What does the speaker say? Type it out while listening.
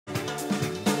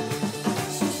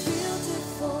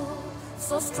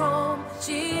so strong.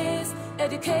 She is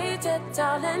educated,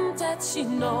 talented. She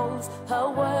knows her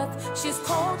worth. She's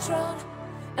cultured,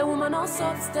 a woman of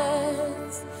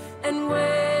substance. And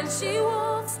when she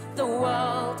walks, the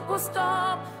world will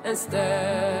stop and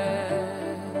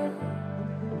stare.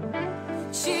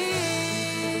 She's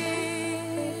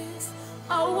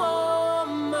a woman.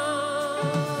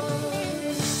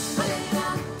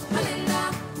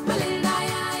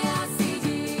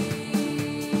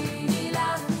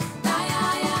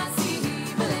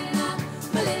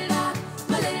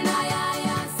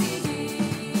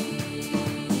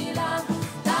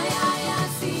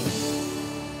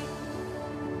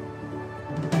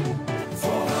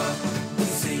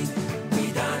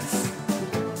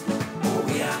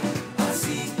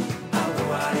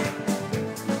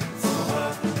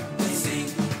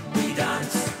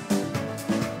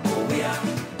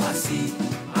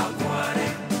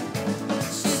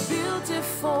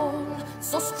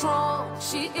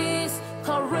 She is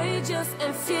courageous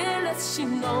and fearless. She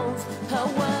knows her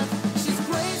worth. She's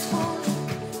graceful,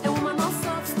 a woman of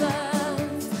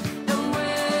substance. And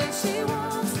when she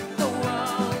walks, the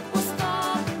world will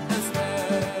stop and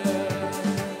stare.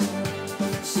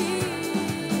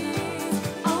 She's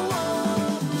a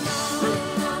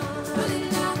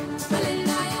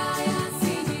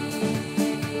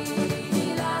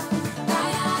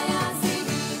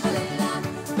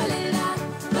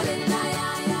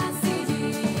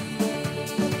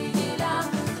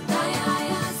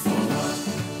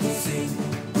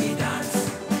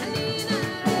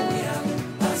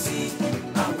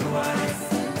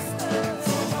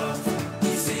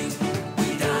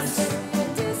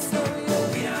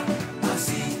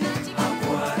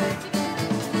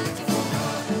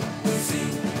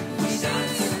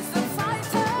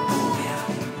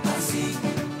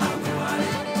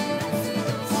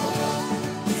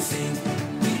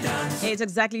It's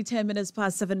exactly 10 minutes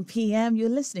past 7 p.m. You're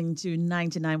listening to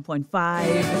 99.5.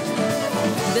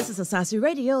 This is Asaase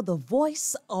Radio, the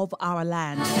voice of our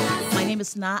land. My name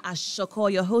is Naa Ashorkor,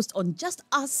 your host on Just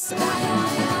Us,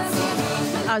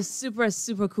 our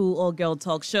super cool all-girl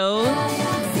talk show.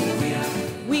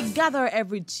 We gather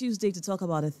every Tuesday to talk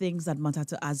about the things that matter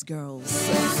to us girls.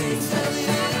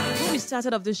 When we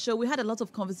started off this show, we had a lot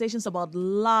of conversations about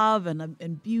love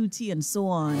and beauty and so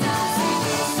on.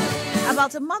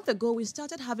 About a month ago, we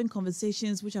started having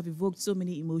conversations which have evoked so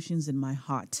many emotions in my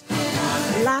heart.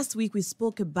 Last week, we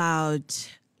spoke about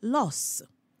loss,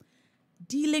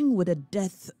 dealing with the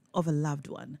death of a loved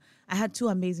one. I had two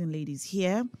amazing ladies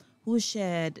here who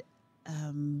shared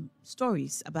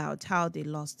stories about how they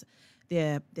lost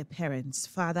their parents,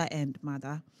 father and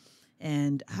mother,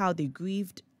 and how they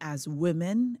grieved as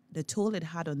women, the toll it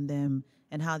had on them,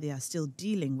 and how they are still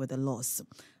dealing with the loss.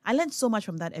 I learned so much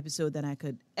from that episode than I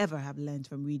could ever have learned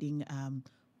from reading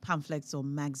pamphlets or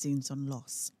magazines on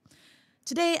loss.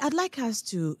 Today, I'd like us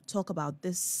to talk about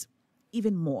this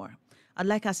even more. I'd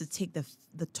like us to take the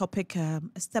topic a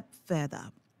step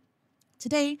further.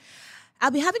 Today,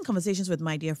 I'll be having conversations with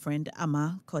my dear friend,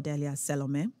 Ama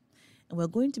Selormey, and we're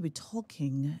going to be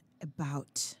talking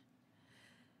about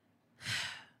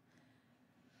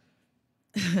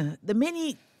the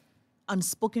many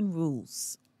unspoken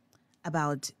rules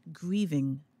about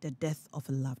grieving the death of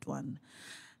a loved one.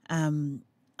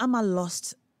 Ama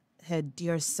lost her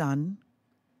dear son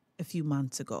a few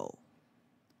months ago.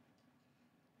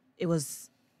 It was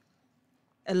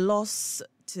a loss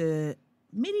to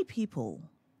many people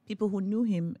who knew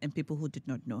him and people who did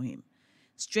not know him.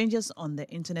 Strangers on the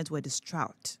internet were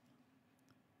distraught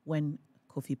when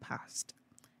Kofi passed.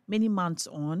 Many months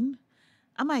on,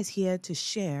 Ama is here to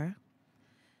share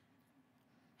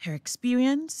her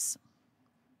experience,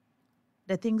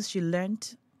 the things she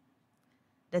learned,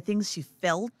 the things she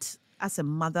felt as a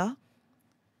mother,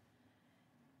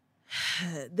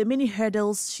 the many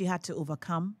hurdles she had to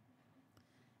overcome,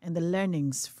 and the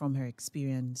learnings from her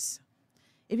experience.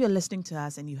 If you're listening to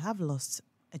us and you have lost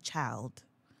a child,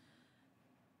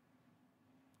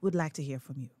 we'd like to hear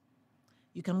from you.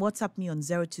 You can WhatsApp me on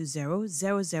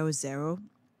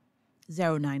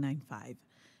 020-000-0995.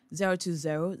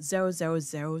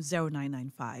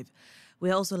 020-000-0995.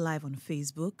 We're also live on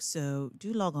Facebook, so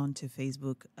do log on to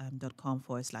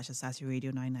facebook.com/Asaase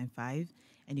Radio 995,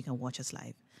 and you can watch us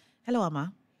live. Hello,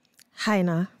 Ama. Hi,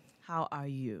 Na. How are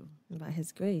you? By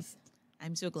His grace.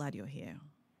 I'm so glad you're here.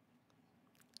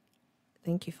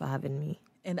 Thank you for having me.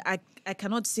 And I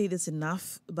cannot say this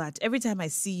enough, but every time I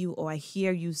see you or I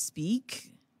hear you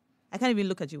speak, I can't even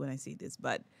look at you when I say this,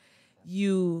 but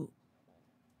you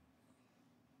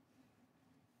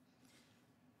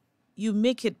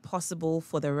make it possible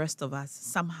for the rest of us,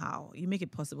 somehow. You make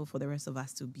it possible for the rest of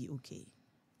us to be okay.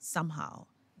 somehow.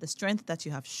 The strength that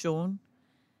you have shown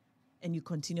and you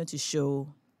continue to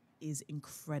show is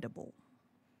incredible.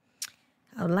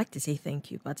 I would like to say thank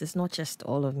you, but it's not just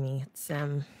all of me. It's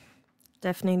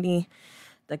definitely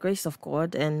the grace of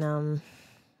God, and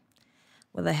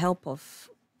with the help of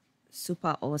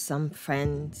super awesome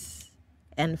friends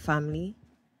and family,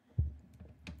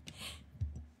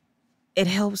 it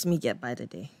helps me get by the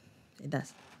day. It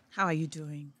does. How are you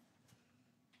doing?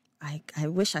 I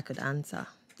wish I could answer.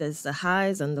 There's the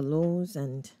highs and the lows,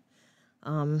 and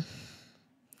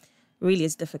really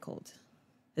it's difficult.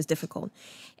 It's difficult.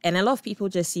 And a lot of people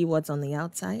just see what's on the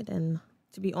outside. And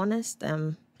to be honest,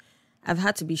 I've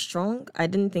had to be strong. I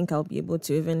didn't think I'll be able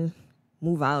to even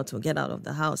move out or get out of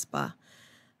the house. But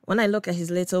when I look at his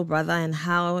little brother and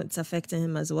how it's affecting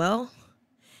him as well,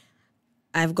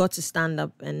 I've got to stand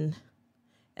up and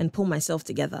pull myself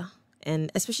together.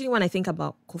 And especially when I think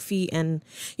about Kofi. And,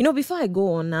 before I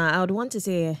go on, I would want to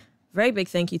say a very big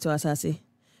thank you to Asaase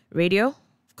Radio.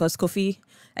 Because Kofi,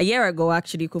 a year ago,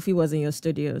 actually, Kofi was in your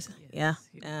studios. Yes,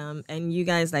 yeah. And you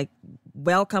guys,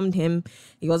 welcomed him.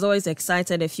 He was always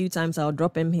excited. A few times I'll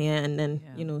drop him here and then,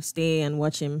 stay and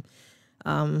watch him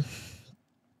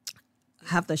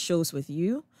have the shows with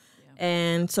you. Yeah.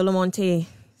 And Solomon T.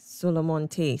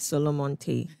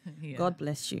 Yeah. God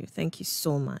bless you. Thank you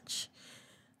so much.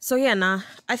 So, Naa,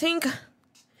 I think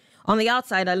on the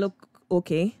outside, I look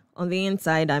okay. On the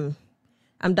inside, I'm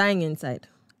dying inside.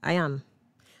 I am.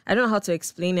 I don't know how to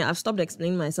explain it. I've stopped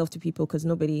explaining myself to people because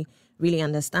nobody really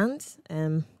understands.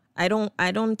 I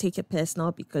don't take it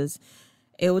personal because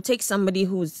it will take somebody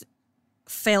who's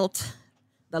felt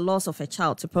the loss of a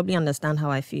child to probably understand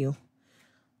how I feel.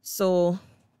 So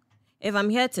if I'm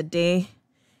here today,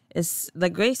 it's the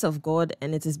grace of God,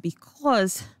 and it is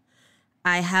because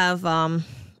I have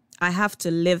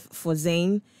to live for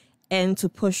Zane and to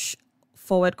push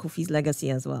forward Kofi's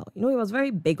legacy as well. He was very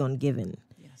big on giving.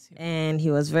 And he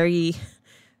was very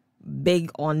big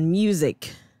on music.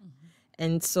 Mm-hmm.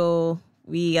 And so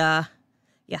we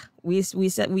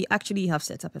said we actually have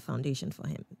set up a foundation for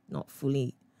him. Not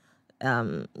fully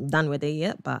done with it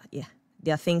yet, but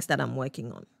there are things that I'm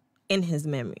working on in his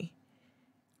memory.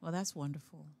 Well, that's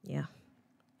wonderful. Yeah.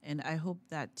 And I hope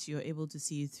that you're able to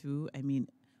see it through. I mean,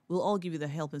 we'll all give you the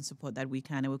help and support that we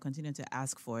can, and we'll continue to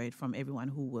ask for it from everyone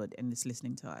who would and is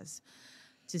listening to us,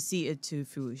 to see it to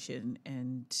fruition,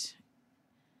 and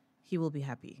he will be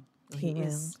happy. He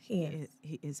is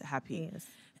happy. He is.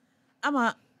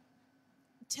 Ama,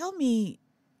 tell me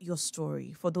your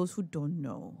story for those who don't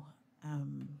know.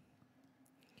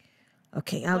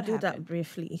 Okay, I'll do that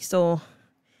briefly. So,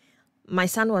 my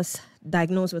son was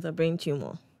diagnosed with a brain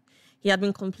tumor. He had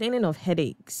been complaining of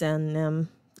headaches, and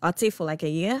I'd say for like a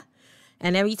year.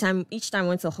 And each time I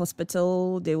went to the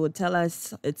hospital, they would tell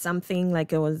us it's something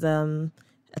like it was a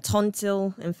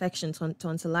tonsil infection,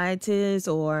 tonsillitis,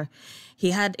 or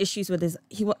he had issues with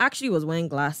he actually was wearing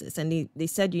glasses. And they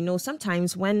said,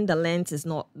 sometimes when the lens is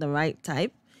not the right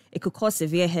type, it could cause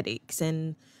severe headaches.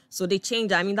 And so they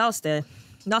changed. I mean, that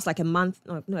was like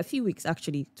a few weeks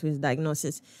actually to his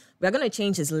diagnosis. We're going to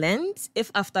change his lens.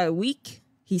 If after a week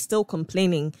he's still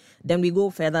complaining, then we go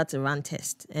further to run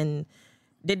tests. And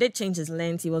they did change his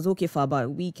lens. He was okay for about a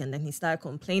week, and then he started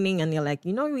complaining. And they're like,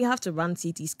 we have to run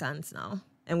CT scans now.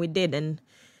 And we did, and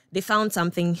they found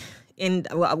something in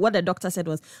what the doctor said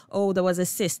was, there was a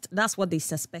cyst. That's what they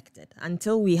suspected,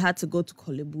 until we had to go to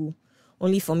Kolebu,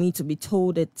 only for me to be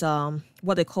told it's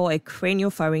what they call a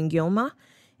craniopharyngioma.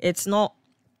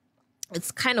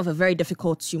 It's kind of a very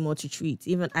difficult tumor to treat.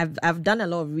 Even I've done a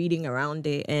lot of reading around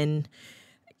it, and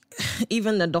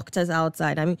even the doctors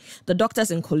outside. I mean, the doctors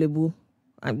in Kolebu,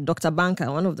 Dr. Banker,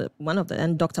 one of the,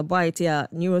 and Dr. Boite are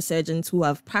neurosurgeons who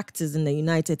have practiced in the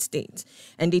United States.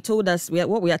 And they told us,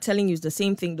 what we are telling you is the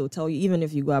same thing they'll tell you even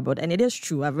if you go abroad. And it is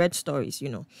true. I've read stories,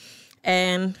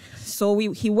 And so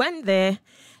he went there,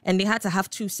 and they had to have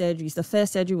 2 surgeries. The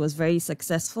first surgery was very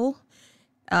successful.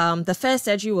 The first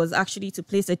surgery was actually to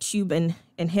place a tube in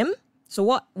him. So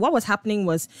what was happening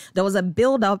was there was a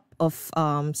buildup of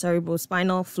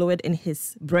cerebrospinal fluid in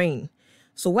his brain.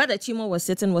 So where the tumor was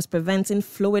sitting was preventing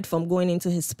fluid from going into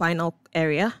his spinal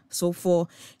area. So for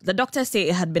the doctors say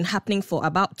it had been happening for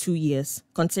about 2 years,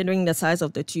 considering the size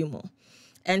of the tumor.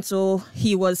 And so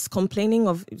he was complaining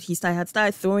he had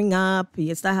started throwing up, he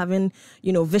had started having,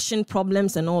 vision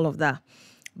problems and all of that.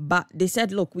 But they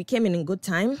said, look, we came in good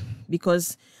time,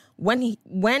 because when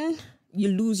you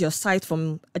lose your sight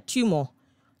from a tumor,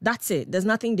 that's it. There's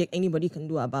nothing that anybody can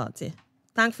do about it.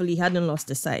 Thankfully, he hadn't lost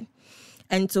the sight.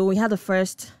 And so we had the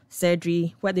first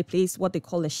surgery where they place what they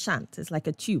call a shunt. It's like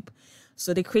a tube.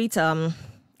 So they create a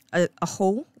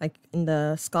hole like in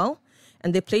the skull,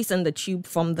 and they placed in the tube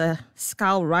from the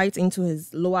skull right into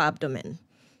his lower abdomen.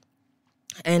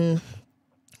 And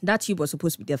that tube was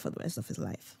supposed to be there for the rest of his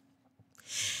life.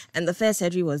 And the first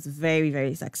surgery was very,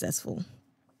 very successful.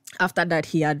 After that,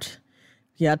 he had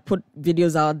put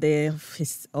videos out there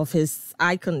of his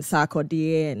icon,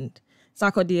 Sarkodie, and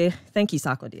Sarkodie, thank you,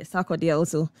 Sarkodie. Sarkodie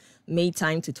also made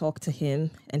time to talk to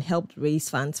him and helped raise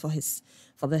funds for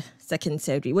the second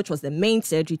surgery, which was the main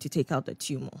surgery to take out the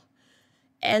tumor.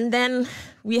 And then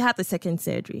we had the second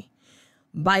surgery.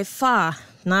 By far,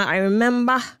 now I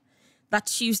remember that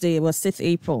Tuesday, it was 6th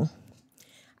April.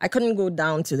 I couldn't go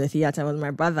down to the theater with my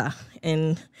brother,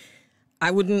 and I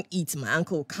wouldn't eat. My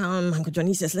uncle, come, Uncle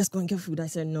Johnny says, let's go and get food. I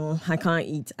said, no, I can't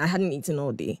eat. I hadn't eaten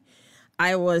all day.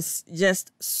 I was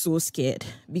just so scared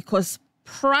because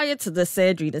prior to the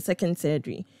surgery, the second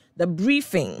surgery, the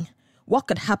briefing, what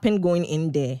could happen going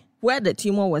in there, where the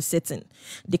tumor was sitting,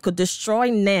 they could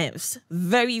destroy nerves,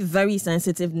 very, very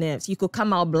sensitive nerves. You could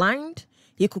come out blind,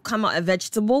 you could come out a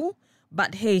vegetable,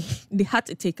 but hey, they had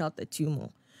to take out the tumor.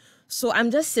 So I'm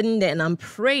just sitting there and I'm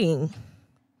praying.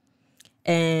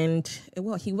 And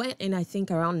well, he went in, I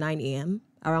think, around 9 a.m.,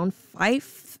 around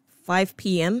 5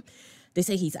 p.m. They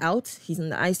say he's out, he's in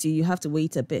the ICU, you have to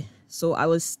wait a bit. So I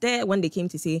was there when they came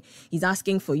to say, he's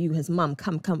asking for you, his mom,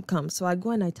 come. So I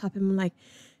go and I tap him, I'm like,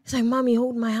 he's like, Mommy,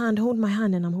 hold my hand.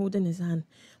 And I'm holding his hand.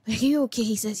 I'm like, are you okay?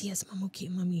 He says, yes, Mom, okay,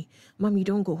 Mommy,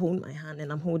 don't go, hold my hand.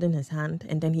 And I'm holding his hand.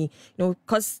 And then he,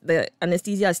 because the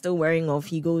anesthesia is still wearing off,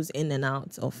 he goes in and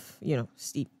out of,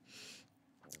 sleep.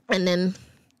 And then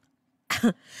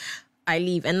I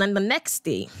leave. And then the next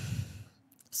day,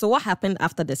 so what happened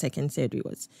after the second surgery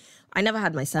was, I never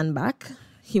had my son back.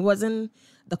 He wasn't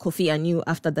the Kofi I knew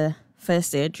after the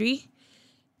first surgery.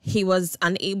 He was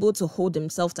unable to hold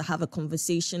himself to have a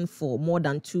conversation for more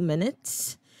than 2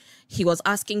 minutes. He was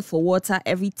asking for water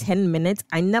every 10 minutes.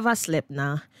 I never slept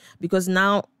now because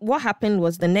now what happened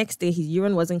was the next day his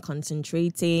urine wasn't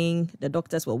concentrating. The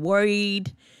doctors were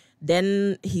worried.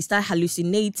 Then he started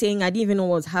hallucinating. I didn't even know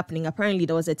what was happening. Apparently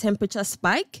there was a temperature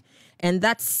spike, and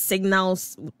that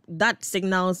signals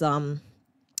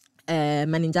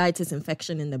meningitis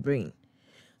infection in the brain.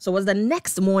 So it was the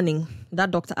next morning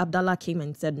that Dr. Abdallah came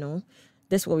and said, no,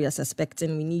 this is what we are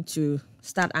suspecting. We need to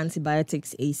start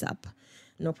antibiotics ASAP.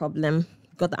 No problem.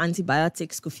 Got the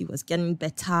antibiotics. Kofi was getting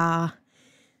better.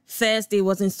 Thursday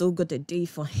wasn't so good a day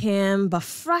for him. But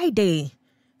Friday,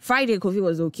 Kofi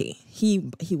was okay.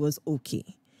 He was okay.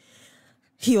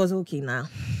 He was okay now.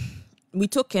 We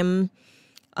took him.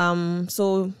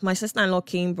 So my sister-in-law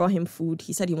came, brought him food.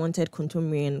 He said he wanted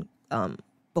kontomire and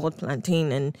boiled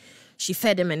plantain, and she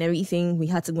fed him and everything. We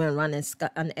had to go and run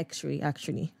an x-ray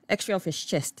of his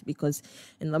chest, because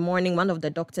in the morning, one of the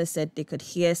doctors said they could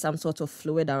hear some sort of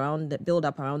fluid build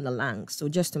up around the lungs. So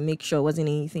just to make sure it wasn't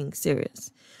anything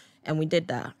serious. And we did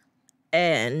that.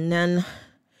 And then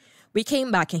we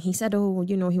came back and he said, oh,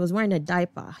 he was wearing a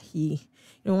diaper. He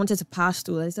wanted to pass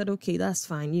through. I said, okay, that's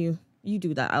fine. You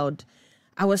do that out.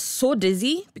 I was so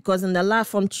dizzy because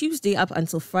from Tuesday up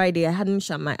until Friday, I hadn't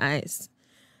shut my eyes.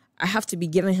 I have to be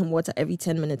giving him water every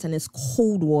 10 minutes, and it's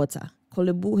cold water.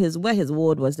 Kolebu, where his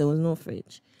ward was, there was no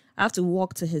fridge. I have to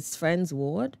walk to his friend's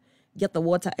ward, get the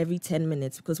water every 10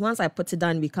 minutes, because once I put it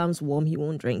down, it becomes warm, he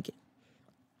won't drink it.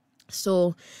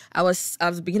 So I was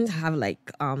beginning to have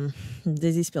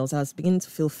dizzy spells. I was beginning to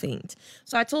feel faint.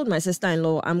 So I told my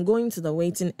sister-in-law, I'm going to the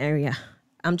waiting area.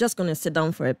 I'm just going to sit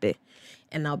down for a bit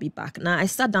and I'll be back. Now, I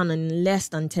sat down in less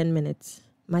than 10 minutes.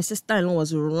 My sister-in-law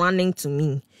was running to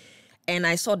me, and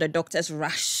I saw the doctors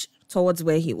rush towards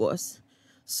where he was.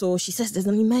 So she says, there's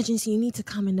an emergency, you need to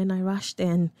come. And then I rushed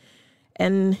in,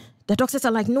 and the doctors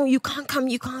are like, no, you can't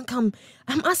come.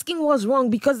 I'm asking what's wrong,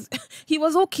 because he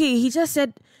was okay. He just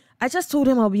said, I just told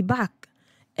him I'll be back.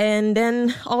 And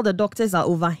then all the doctors are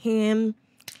over him.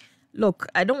 Look,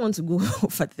 I don't want to go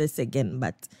over this again,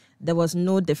 but there was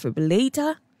no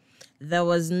defibrillator. There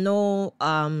was no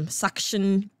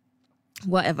suction,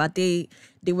 whatever. They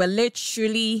were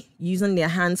literally using their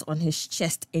hands on his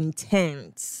chest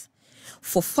intense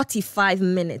for 45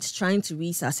 minutes trying to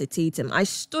resuscitate him. I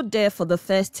stood there for the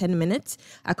first 10 minutes.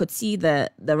 I could see the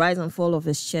rise and fall of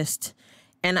his chest.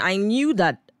 And I knew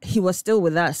that he was still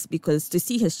with us, because to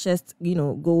see his chest,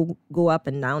 go up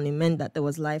and down, it meant that there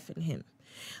was life in him.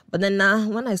 But then now,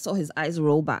 when I saw his eyes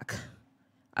roll back,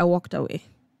 I walked away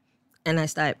and I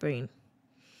started praying.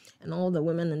 And all the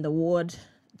women in the ward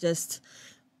just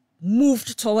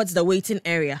moved towards the waiting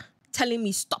area, telling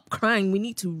me, stop crying, we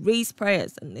need to raise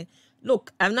prayers. And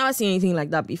look, I've never seen anything like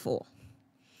that before.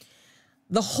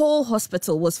 The whole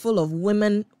hospital was full of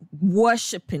women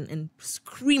worshiping and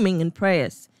screaming in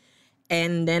prayers.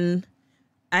 And then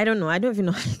I don't know. I don't even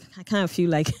know. I kind of feel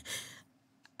like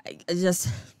I just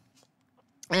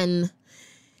and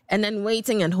then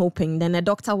waiting and hoping. Then a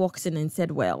doctor walks in and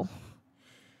said, "Well,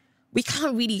 we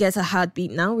can't really get a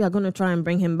heartbeat now. We are going to try and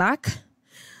bring him back,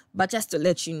 but just to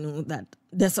let you know that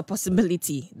there's a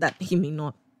possibility that we may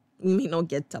not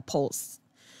get a pulse."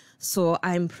 So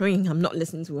I'm praying. I'm not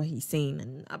listening to what he's saying.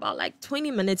 And about like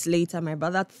 20 minutes later, my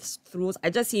brother I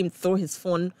just see him throw his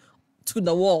phone to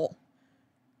the wall.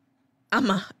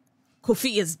 Ama,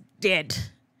 Kofi is dead.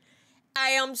 I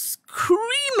am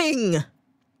screaming.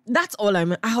 That's all I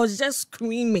was just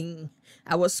screaming.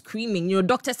 I was screaming.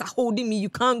 Doctors are holding me. You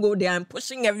can't go there. I'm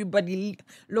pushing everybody.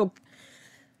 Look.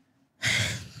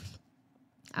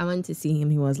 I went to see him.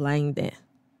 He was lying there,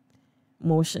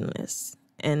 motionless.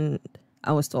 And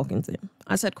I was talking to him.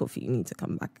 I said, "Kofi, you need to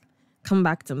come back. Come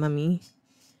back to mommy.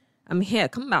 I'm here.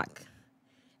 Come back."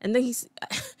 And then he's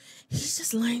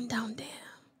just lying down there.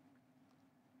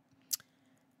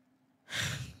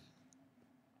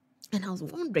 And I was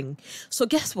wondering, so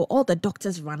guess what? All the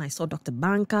doctors ran. I saw Dr.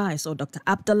 Banka, I saw Dr.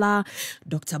 Abdullah,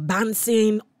 Dr.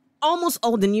 Bansin. Almost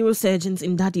all the neurosurgeons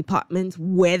in that department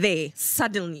were there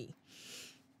suddenly.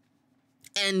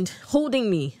 And holding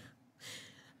me.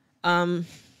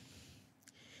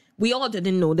 We all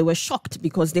didn't know. They were shocked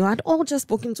because they had all just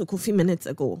spoken to Kofi minutes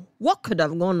ago. What could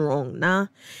have gone wrong? Nah.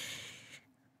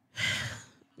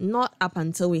 Not up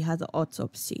until we had the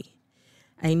autopsy.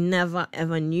 I never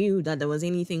ever knew that there was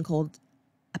anything called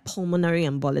a pulmonary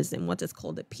embolism, what is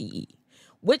called a PE,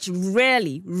 which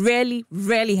rarely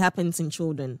happens in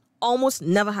children. Almost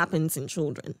never happens in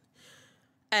children.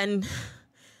 And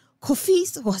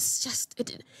Kofi's was just,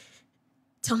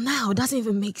 till now, it doesn't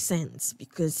even make sense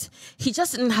because he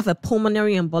just didn't have a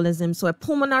pulmonary embolism. So a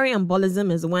pulmonary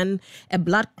embolism is when a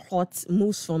blood clot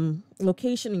moves from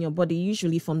location in your body,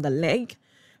 usually from the leg,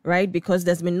 right? Because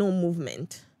there's been no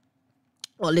movement.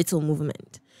 Or little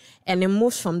movement, and it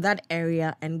moves from that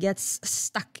area and gets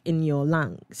stuck in your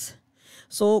lungs.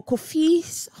 So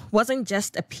Kofi's wasn't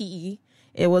just a PE;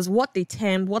 it was what the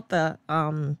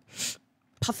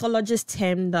pathologist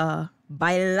termed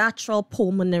bilateral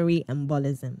pulmonary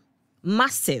embolism,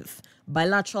 massive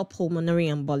bilateral pulmonary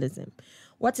embolism.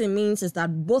 What it means is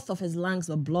that both of his lungs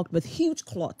were blocked with huge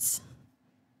clots,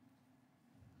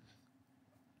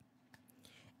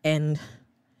 and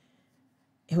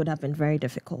it would have been very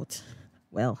difficult,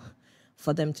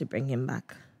 for them to bring him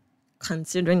back,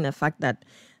 considering the fact that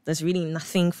there's really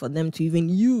nothing for them to even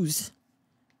use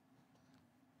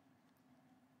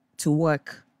to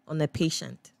work on a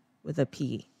patient with a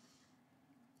PE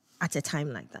at a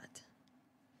time like that.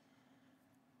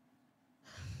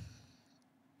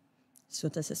 So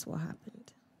this is what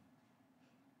happened.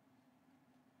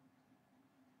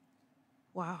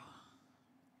 Wow.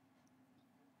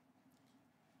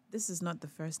 This is not the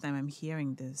first time I'm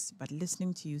hearing this, but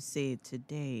listening to you say it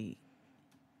today,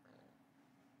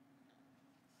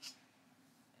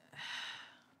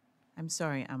 I'm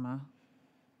sorry, Ama.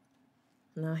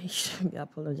 No, he shouldn't be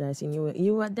apologizing.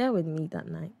 You were there with me that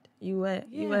night. You were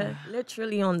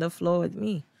literally on the floor with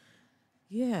me.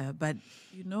 Yeah, but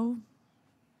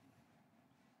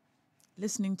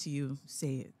listening to you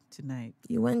say it tonight.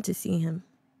 You went to see him.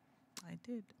 I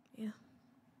did. Yeah.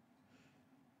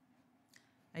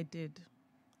 I did.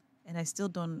 And I still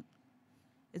don't.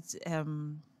 It's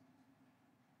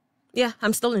Yeah,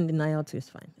 I'm still in denial too. It's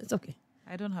fine. It's okay.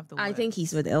 I don't have the words. I think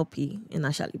he's with LP in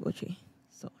Ashalibochi.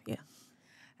 So yeah.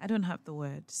 I don't have the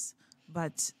words.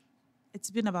 But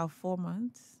it's been about 4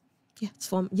 months.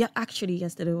 Yeah, actually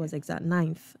yesterday was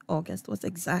 9th August was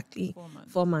exactly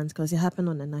 4 months because it happened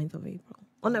on the 9th of April.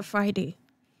 On a Friday.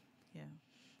 Yeah.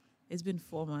 It's been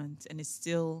 4 months and it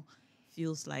still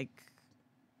feels like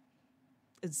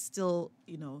it's still,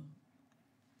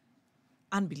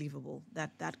 unbelievable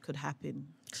that that could happen.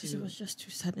 Because it was just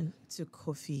too sudden. To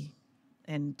Kofi.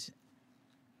 And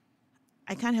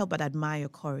I can't help but admire your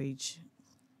courage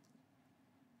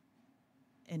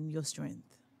and your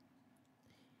strength.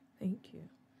 Thank you.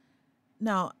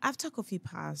 Now, after Kofi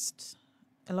passed,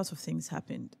 a lot of things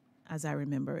happened, as I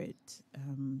remember it.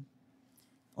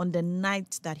 On the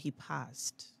night that he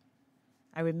passed,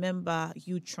 I remember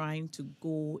you trying to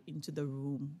go into the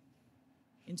room,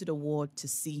 into the ward to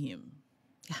see him.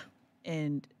 Yeah.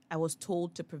 And I was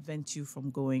told to prevent you from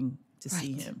going to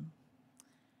see him.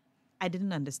 I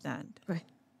didn't understand. Right.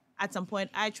 At some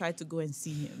point, I tried to go and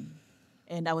see him,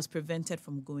 and I was prevented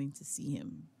from going to see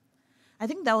him. I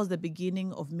think that was the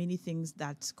beginning of many things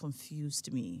that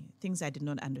confused me, things I did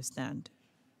not understand.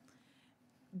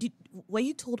 Were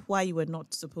you told why you were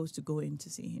not supposed to go in to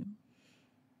see him?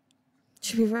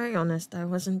 To be very honest, I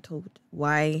wasn't told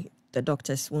why the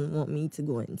doctors won't want me to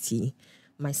go and see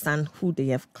my son, who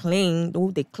they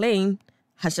claim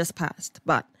has just passed.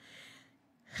 But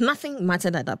nothing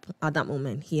mattered at that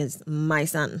moment. He is my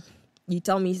son. You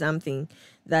tell me something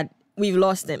that we've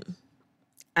lost him.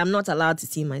 I'm not allowed to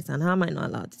see my son. How am I not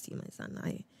allowed to see my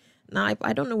son?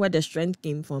 I don't know where the strength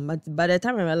came from, but by the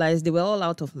time I realized they were all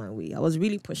out of my way, I was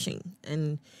really pushing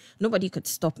and nobody could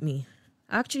stop me.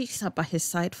 I actually sat by his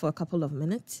side for a couple of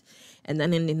minutes, and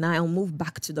then in denial, moved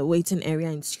back to the waiting area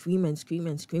and scream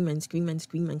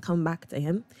and come back to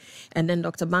him. And then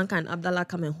Dr. Banka and Abdallah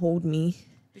come and hold me.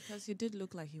 Because he did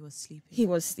look like he was sleeping. He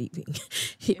was sleeping.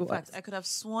 In fact, I could have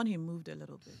sworn he moved a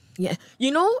little bit. Yeah.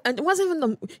 And it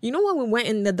wasn't even when we went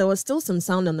in there was still some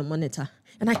sound on the monitor.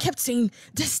 And I kept saying,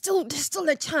 there's still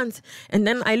a chance. And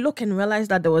then I look and realize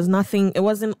that there was nothing. It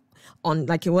wasn't on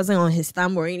his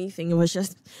thumb or anything. It was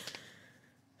just...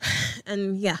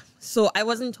 And yeah, so I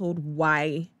wasn't told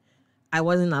why I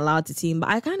wasn't allowed to see him. But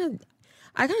I kind of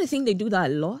think they do that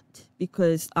a lot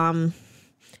because...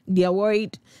 they are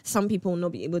worried some people will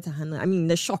not be able to handle it. I mean,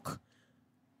 the shock.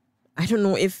 I don't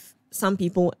know if some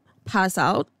people pass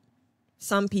out.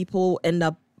 Some people end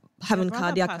up having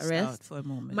cardiac arrest. For a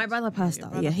moment. My brother passed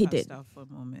out. Yeah, he did. Out for a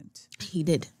moment. He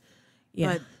did.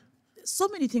 Yeah. But so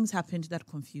many things happened that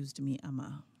confused me,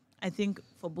 Ama. I think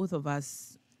for both of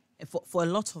us, for a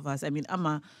lot of us, I mean,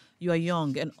 Ama, you are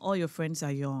young and all your friends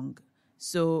are young.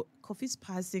 So Kofi's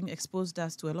passing exposed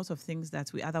us to a lot of things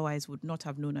that we otherwise would not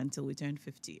have known until we turned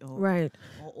 50 or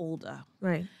older.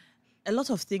 Right. A lot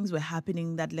of things were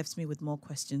happening that left me with more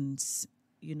questions,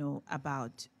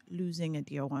 about losing a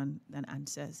dear one than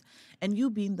answers. And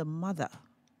you being the mother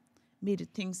made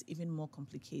things even more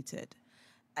complicated.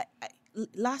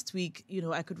 Last week,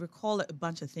 I could recall a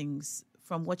bunch of things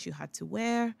from what you had to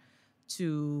wear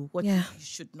to what you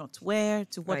should not wear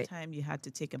to what time you had to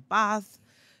take a bath,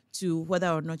 to whether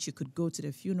or not you could go to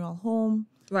the funeral home,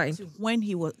 right? To when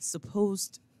he was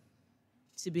supposed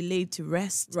to be laid to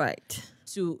rest, right?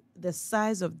 To the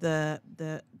size of the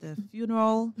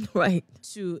funeral, right?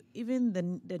 To even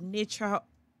the nature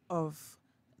of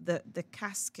the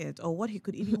casket or what he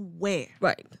could even wear,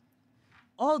 right?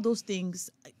 All those things,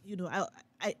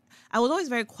 I was always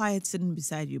very quiet sitting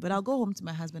beside you, but I'll go home to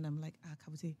my husband. I'm like,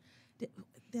 Kabute,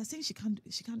 they're saying she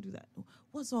can't do that.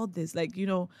 What's all this? Like,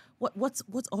 what's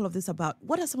all of this about?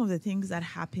 What are some of the things that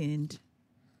happened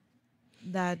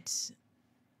that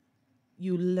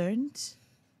you learned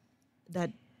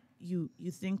that you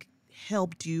think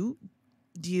helped you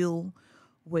deal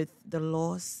with the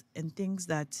loss and things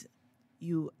that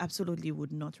you absolutely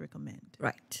would not recommend?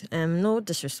 Right. No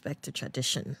disrespect to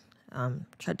tradition.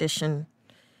 Tradition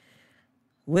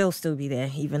will still be there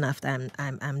even after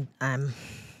I'm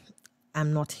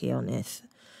not here on earth.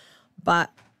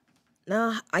 But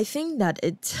now I think that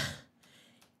it's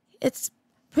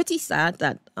pretty sad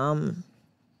that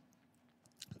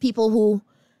people who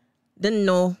didn't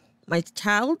know my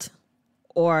child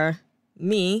or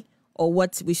me or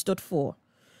what we stood for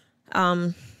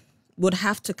would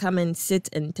have to come and sit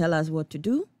and tell us what to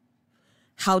do,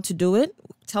 how to do it,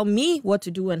 tell me what to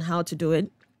do and how to do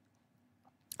it.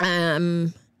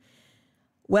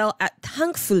 Well,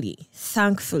 thankfully,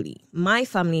 my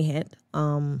family head,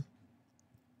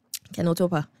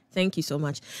 Kenotopa, thank you so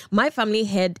much. My family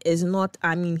head is not,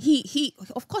 he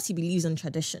of course he believes in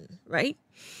tradition, right?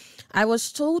 I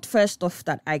was told first off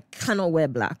that I cannot wear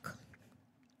black.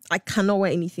 I cannot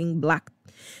wear anything black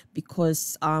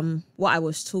because what I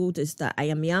was told is that I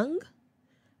am young.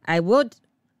 I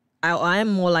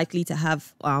am more likely to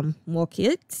have more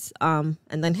kids, and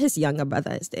then his younger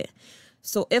brother is there.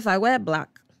 So if I wear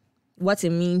black, what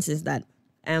it means is that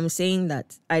I am saying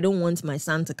that I don't want my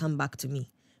son to come back to me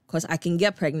because I can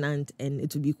get pregnant and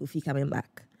it will be Kofi coming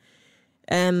back.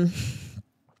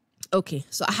 Okay,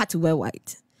 so I had to wear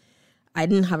white. I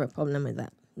didn't have a problem with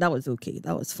that. That was okay.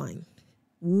 That was fine.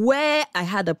 Where I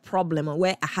had a problem or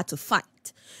where I had to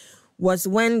fight was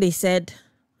when they said,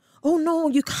 oh no,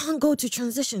 you can't go to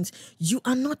transitions. You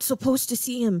are not supposed to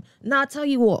see him. Now I'll tell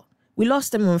you what, we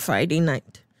lost him on Friday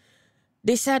night.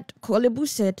 They said, Kolebu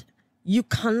said, you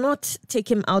cannot take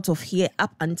him out of here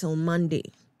up until Monday.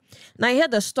 Now I hear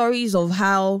the stories of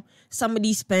how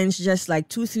somebody spends just like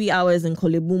 2-3 hours in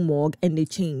Kolebu morgue and they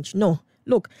change. No,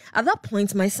 look, at that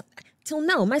point, till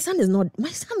now, my son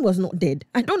was not dead.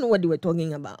 I don't know what they were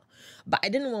talking about, but I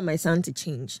didn't want my son to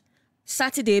change.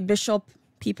 Saturday, Bishop,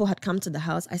 people had come to the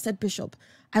house. I said, Bishop,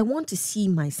 I want to see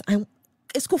my son.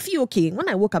 Is Kofi okay? When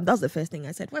I woke up, that was the first thing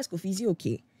I said. Where's Kofi? Is he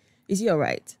okay? Is he all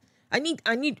right? I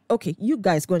need, okay, you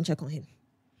guys go and check on him.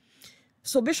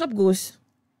 So Bishop goes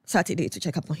Saturday to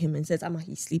check up on him and says, Ama,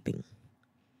 he's sleeping.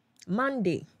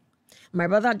 Monday, My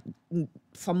brother,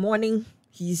 from morning,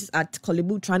 he's at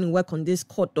Kolebu trying to work on this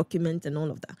court document and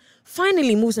all of that.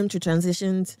 Finally moves him to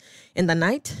transitions in the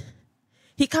night.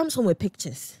 He comes home with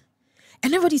pictures.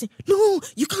 And everybody's saying, no,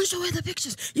 you can't show her the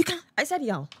pictures. You can't. I said,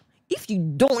 yo, if you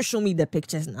don't show me the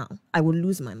pictures now, I will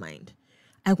lose my mind.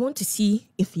 I want to see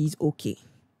if he's okay.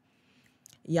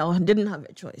 Y'all didn't have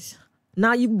a choice.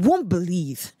 Now you won't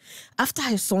believe. After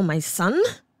I saw my son,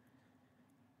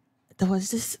 there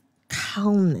was this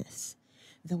calmness.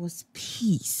 There was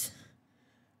peace.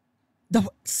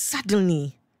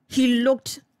 Suddenly, he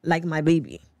looked like my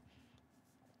baby.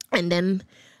 And then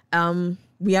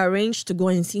we arranged to go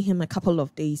and see him a couple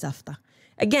of days after.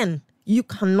 Again, you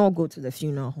cannot go to the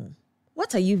funeral home.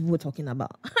 What are you talking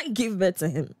about? I gave birth to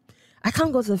him. I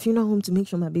can't go to the funeral home to make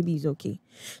sure my baby is okay.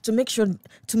 To make sure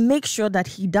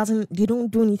that they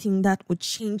don't do anything that would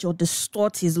change or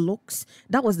distort his looks.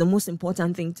 That was the most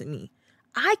important thing to me.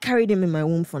 I carried him in my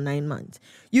womb for 9 months.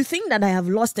 You think that I have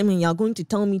lost him and you're going to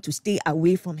tell me to stay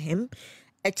away from him?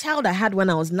 A child I had when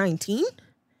I was 19,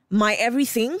 my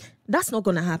everything, that's not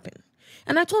going to happen.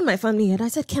 And I told my family, I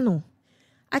said, Keno,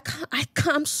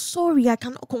 I'm sorry, I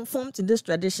cannot conform to this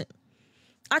tradition.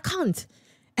 I can't.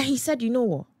 And he said, you know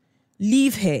what?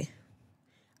 Leave her.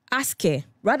 Ask her.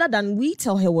 Rather than we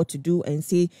tell her what to do and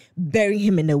say, bury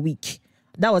him in a week.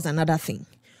 That was another thing.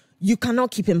 You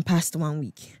cannot keep him past 1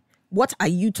 week. What are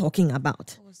you talking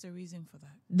about? What was the reason for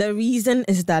that? The reason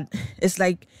is that it's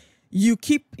like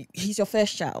he's your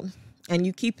first child and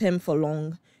you keep him for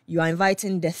long. You are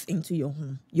inviting death into your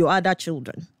home, your other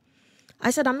children.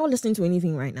 I said, I'm not listening to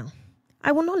anything right now.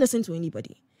 I will not listen to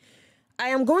anybody. I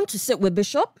am going to sit with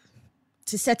Bishop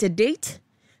to set a date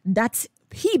that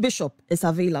Bishop, is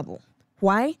available.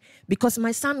 Why? Because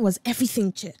my son was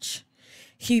everything church.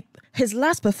 His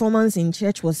last performance in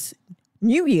church was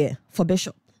New Year for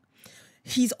Bishop.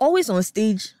 He's always on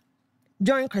stage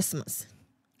during Christmas.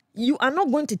 You are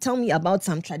not going to tell me about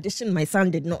some tradition my son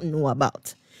did not know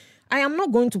about. I am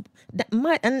not going to.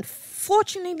 And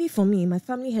fortunately for me, my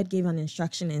family had gave an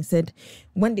instruction and said,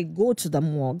 when they go to the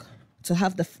morgue to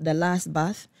have the last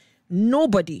bath,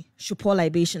 nobody should pour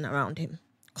libation around him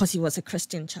because he was a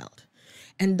Christian child.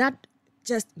 And that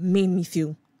just made me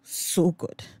feel so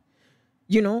good.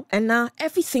 And now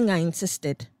everything I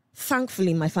insisted,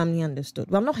 thankfully my family understood.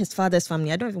 Well, I'm not his father's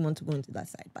family. I don't even want to go into that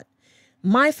side, but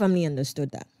my family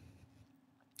understood that.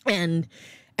 And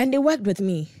they worked with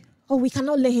me. Oh, we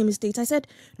cannot lay him in state. I said,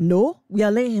 no, we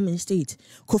are laying him in state.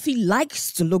 Kofi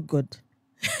likes to look good.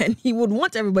 And he would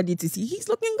want everybody to see he's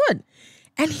looking good.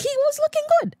 And he was looking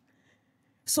good.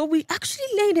 So we actually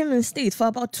laid him in state for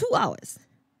about 2 hours.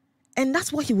 And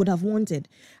that's what he would have wanted.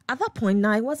 At that point,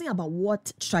 now, it wasn't about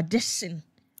what tradition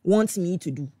wants me to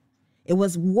do. It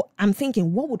was what I'm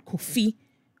thinking, what would Kofi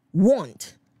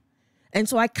want? And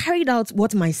so I carried out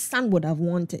what my son would have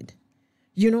wanted.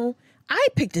 I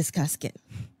picked his casket.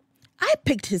 I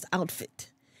picked his outfit.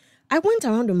 I went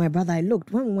around with my brother. I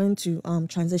looked when we went to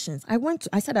transitions.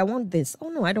 I said, I want this. Oh,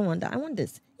 no, I don't want that. I want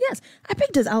this. Yes, I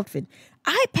picked his outfit.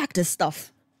 I packed his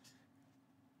stuff.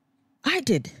 I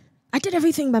did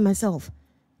everything by myself.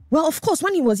 Well, of course,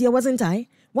 when he was here, wasn't I?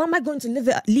 Why am I going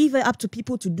to leave it up to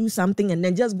people to do something and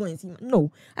then just go and see him?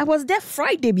 No, I was there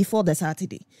Friday before the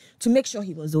Saturday to make sure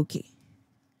he was okay.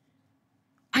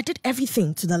 I did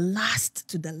everything to the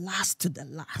last.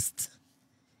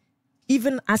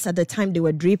 Even as at the time they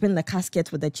were draping the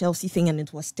casket with the Chelsea thing and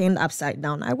it was turned upside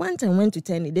down, I went to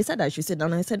turn it. They said I should sit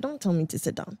down. I said, don't tell me to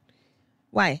sit down.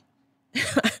 Why?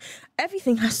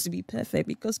 Everything has to be perfect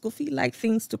because Kofi liked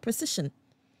things to precision.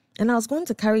 And I was going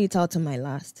to carry it out to my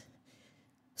last.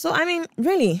 So,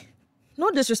 really,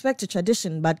 no disrespect to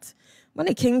tradition, but when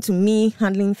it came to me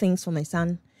handling things for my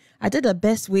son, I did the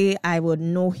best way I would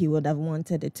know he would have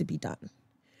wanted it to be done.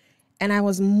 And I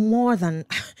was more than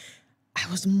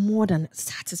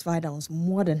satisfied. I was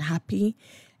more than happy.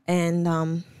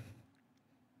 And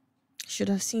should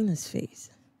have seen his face.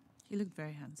 He looked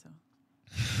very handsome.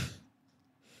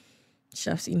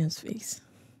 Should have seen his face.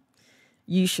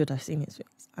 You should have seen his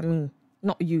face.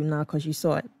 Not you now because you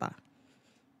saw it, but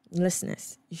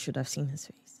listeners, you should have seen his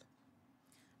face.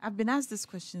 I've been asked this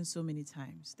question so many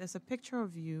times. There's a picture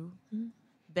of you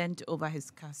bent over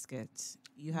his casket.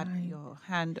 You had your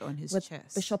hand on his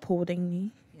chest. Bishop holding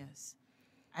me. Yes.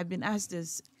 I've been asked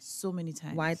this so many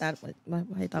times. Why that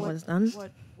was done?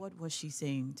 What was she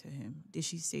saying to him? Did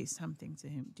she say something to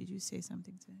him? Did you say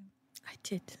something to him? I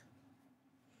did.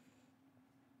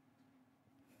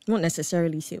 Not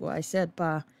necessarily say what I said,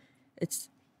 but it's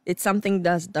something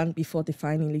that's done before they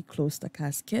finally close the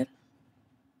casket.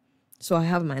 So I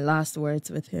have my last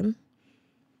words with him.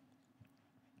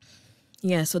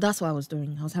 Yeah, so that's what I was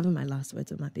doing. I was having my last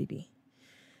words with my baby.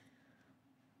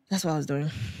 That's what I was doing.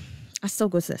 I still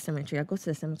go to the cemetery. I go to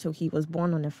the cemetery. So he was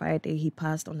born on a Friday. He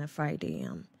passed on a Friday.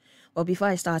 But before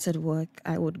I started work,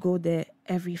 I would go there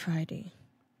every Friday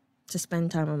to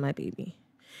spend time with my baby.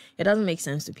 It doesn't make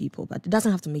sense to people, but it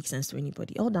doesn't have to make sense to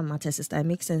anybody. All that matters is that it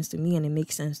makes sense to me and it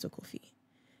makes sense to Kofi.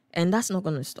 And that's not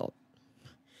going to stop.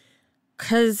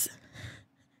 Because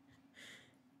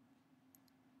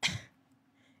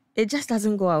it just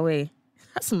doesn't go away.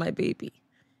 That's my baby.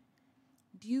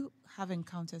 Do you have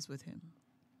encounters with him?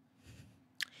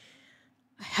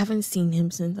 I haven't seen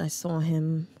him since I saw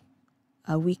him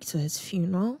a week to his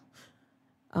funeral.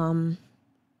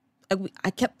 I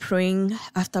kept praying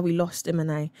after we lost him,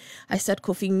 and I said,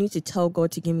 Kofi, you need to tell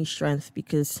God to give me strength,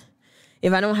 because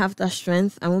if I don't have that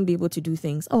strength, I won't be able to do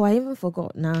things. Oh, I even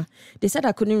forgot. They said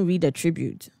I couldn't read a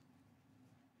tribute.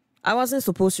 I wasn't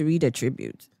supposed to read a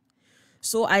tribute.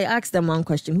 So I asked them one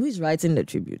question. Who is writing the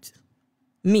tribute?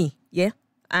 Me, yeah?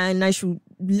 And I should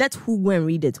let who go and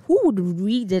read it. Who would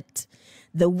read it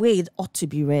the way it ought to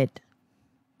be read?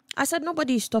 I said,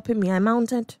 nobody is stopping me. I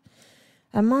mounted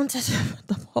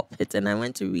the pulpit and I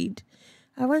went to read.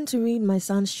 I went to read my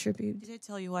son's tribute. Did they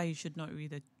tell you why you should not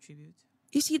read the tribute?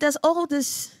 You see, there's all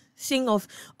this thing of,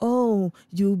 oh,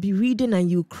 you'll be reading and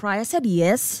you cry. I said,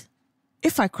 yes.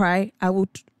 If I cry, I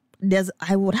would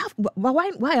have, but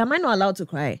why am I not allowed to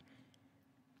cry?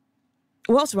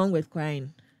 What's wrong with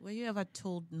crying? Were you ever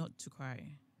told not to cry?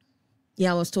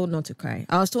 Yeah, I was told not to cry.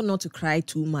 I was told not to cry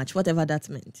too much, whatever that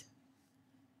meant.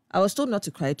 I was told not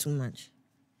to cry too much.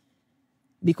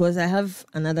 Because I have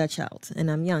another child and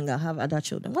I'm young, I have other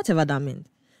children, whatever that meant.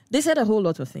 They said a whole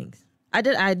lot of things. I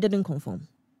didn't conform.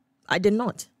 I did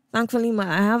not. Thankfully,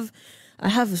 I have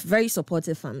a very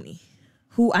supportive family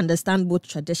who understand both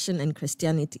tradition and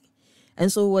Christianity.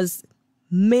 And so it was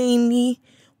mainly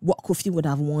what Kofi would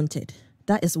have wanted.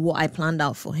 That is what I planned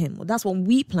out for him. That's what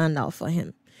we planned out for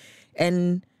him.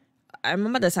 And I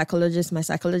remember my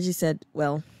psychologist said,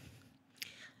 well,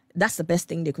 that's the best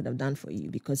thing they could have done for you,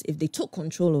 because if they took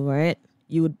control over it,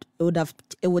 it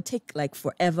would take like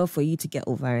forever for you to get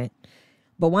over it.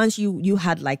 But once you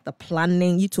had like the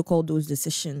planning, you took all those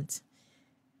decisions.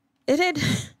 It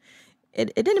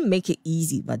didn't make it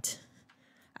easy, but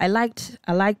I liked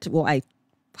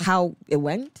how it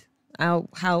went,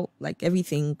 how like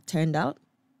everything turned out.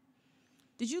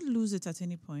 Did you lose it at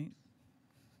any point?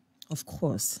 Of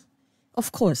course.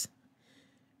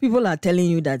 People are telling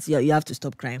you that you have to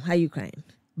stop crying. Why are you crying?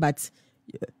 But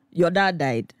your dad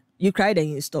died. You cried and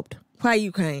you stopped. Why are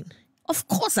you crying? Of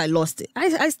course I lost it.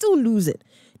 I still lose it.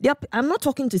 I'm not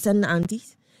talking to certain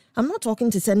aunties. I'm not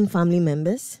talking to certain family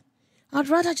members. I'd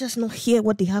rather just not hear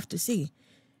what they have to say.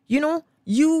 You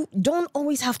don't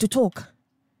always have to talk.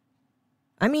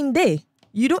 I mean, if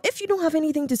you don't have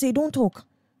anything to say, don't talk.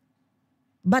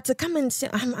 But to come and say,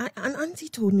 an auntie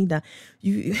told me that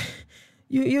you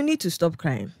need to stop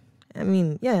crying. I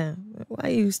mean, yeah, why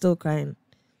are you still crying?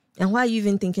 And why are you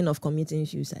even thinking of committing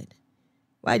suicide?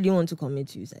 Why do you want to commit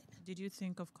suicide? Did you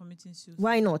think of committing suicide?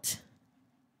 Why not?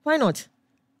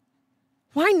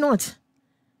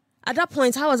 At that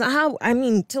point,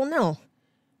 till now,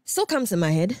 still comes in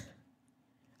my head.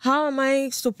 How am I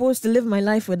supposed to live my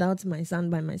life without my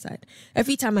son by my side?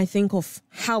 Every time I think of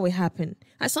how it happened,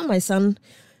 I saw my son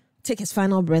take his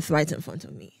final breath right in front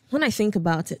of me. When I think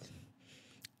about it,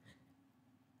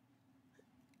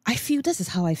 this is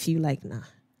how I feel like now.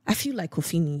 I feel like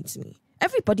Kofi needs me.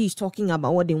 Everybody is talking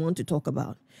about what they want to talk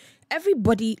about.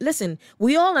 Everybody, listen,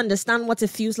 we all understand what it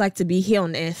feels like to be here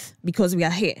on earth because we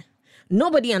are here.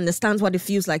 Nobody understands what it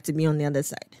feels like to be on the other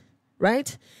side,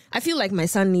 right? I feel like my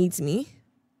son needs me.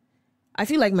 I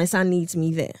feel like my son needs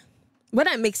me there.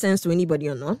 Whether it makes sense to anybody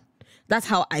or not, that's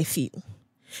how I feel.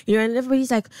 And everybody's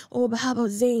like, oh, but how about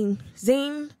Zayn?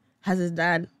 Zayn has his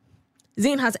dad.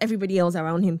 Zayn has everybody else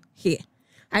around him here.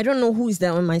 I don't know who is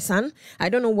there on my son. I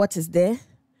don't know what is there.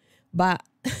 But,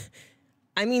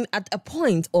 I mean, at a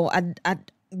point or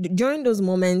during those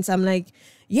moments, I'm like,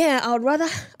 yeah, I would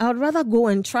rather go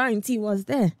and try and see what's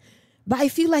there. But I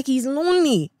feel like he's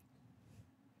lonely.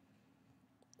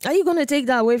 Are you going to take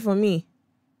that away from me?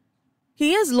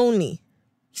 He is lonely.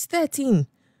 He's 13.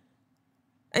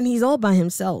 And he's all by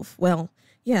himself. Well,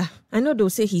 yeah, I know they'll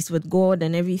say he's with God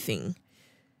and everything.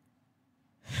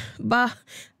 But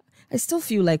I still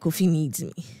feel like Kofi needs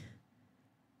me.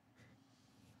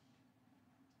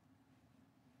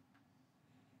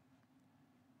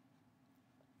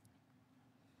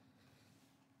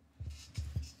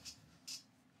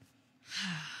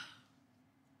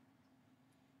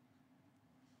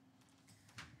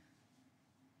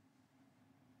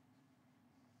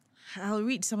 I'll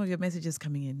read some of your messages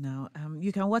coming in now.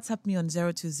 You can WhatsApp me on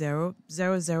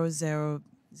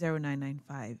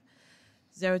 020-000-0995.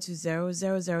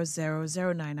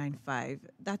 020-000-0995.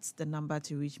 That's the number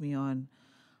to reach me on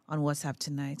WhatsApp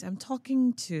tonight. I'm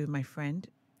talking to my friend,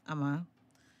 Ama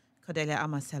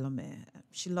Selormey.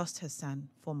 She lost her son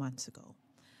 4 months ago.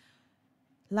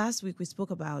 Last week, we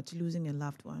spoke about losing a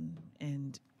loved one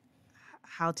and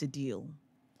how to deal.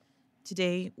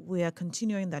 Today, we are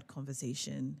continuing that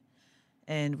conversation,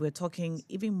 and we're talking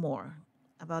even more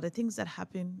about the things that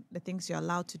happen, the things you're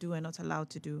allowed to do and not allowed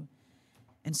to do,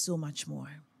 and so much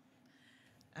more.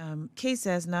 Kay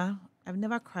says, "Nah, I've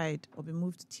never cried or been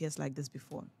moved to tears like this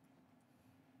before.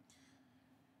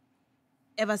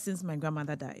 Ever since my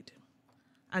grandmother died,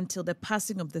 until the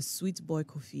passing of the sweet boy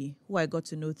Kofi, who I got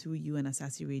to know through you and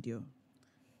Asaase Radio.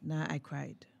 Now I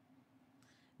cried.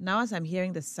 Now as I'm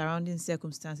hearing the surrounding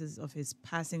circumstances of his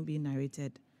passing being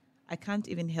narrated, I can't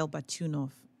even help but tune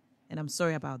off, and I'm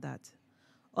sorry about that.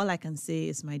 All I can say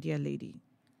is, my dear lady,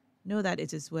 know that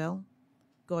it is well.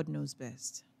 God knows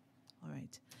best." All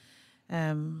right.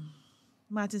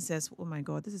 Martin says, "Oh my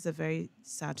God, this is a very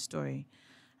sad story.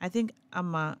 I think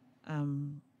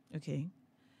okay.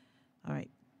 All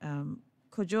right.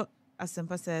 Kojo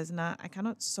Asempa says, "Nah, I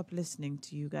cannot stop listening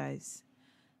to you guys.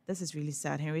 This is really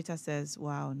sad." Henrietta says,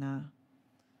 "Wow, nah.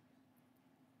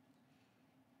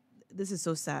 This is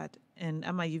so sad. And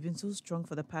Ama, you've been so strong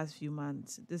for the past few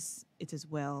months. It is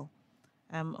well."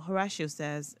 Horatio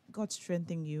says, "God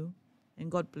strengthen you and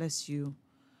God bless you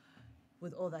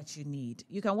with all that you need."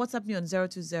 You can WhatsApp me on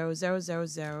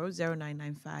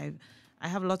 020-000-0995. I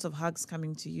have lots of hugs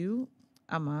coming to you,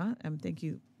 Ama. Thank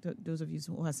you to those of you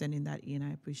who are sending that in.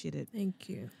 I appreciate it. Thank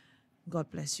you. God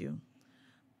bless you.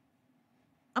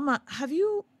 Ama, have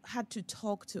you had to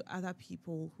talk to other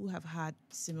people who have had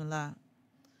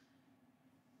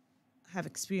have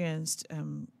experienced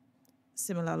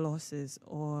similar losses,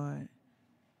 or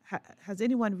has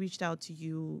anyone reached out to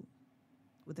you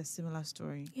with a similar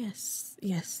story? Yes.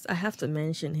 I have to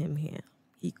mention him here.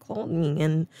 He called me,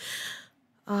 and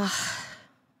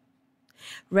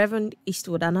Reverend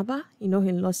Eastwood Anaba, he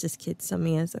lost his kid some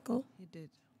years ago. He did.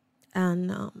 And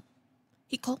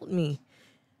he called me,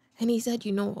 and he said,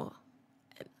 at the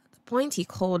point he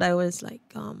called, I was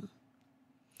like,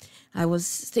 I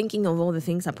was thinking of all the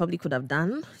things I probably could have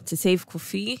done to save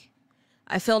Kofi.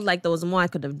 I felt like there was more I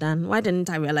could have done. Why didn't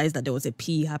I realize that there was a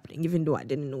P happening, even though I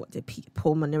didn't know what a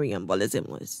pulmonary embolism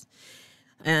was?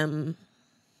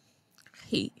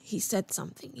 He said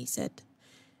something. He said,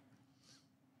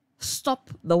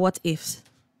 "Stop the what ifs.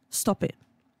 Stop it.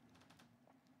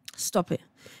 Stop it.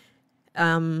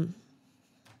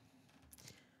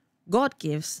 God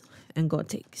gives and God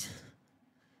takes.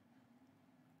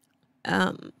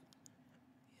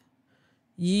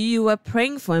 You were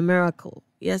praying for a miracle."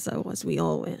 Yes, I was. We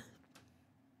all were.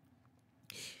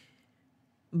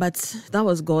 But that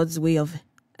was God's way of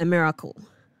a miracle.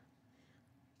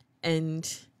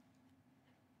 And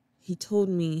he told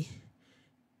me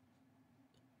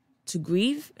to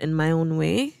grieve in my own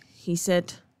way. He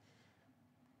said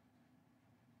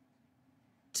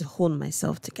to hold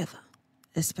myself together,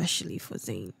 especially for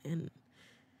Zane. And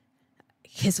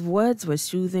his words were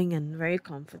soothing and very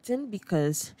comforting,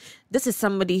 because this is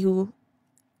somebody who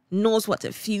knows what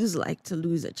it feels like to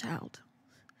lose a child.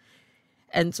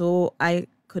 And so I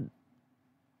could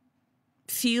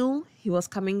feel he was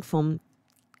coming from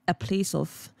a place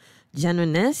of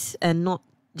genuineness and not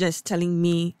just telling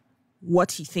me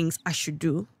what he thinks I should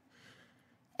do.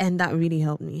 And that really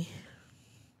helped me.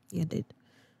 Yeah, it did.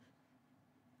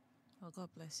 Oh, God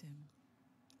bless him.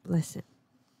 Bless him.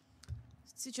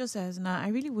 Sicho says, "Now, I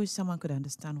really wish someone could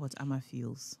understand what Ama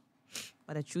feels.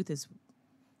 But the truth is,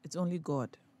 it's only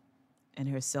God and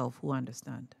herself who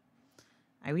understand.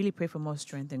 I really pray for more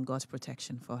strength and God's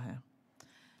protection for her."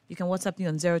 You can WhatsApp me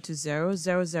on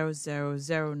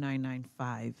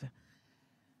 020-000-0995.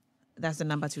 That's the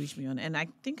number to reach me on. And I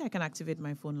think I can activate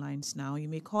my phone lines now. You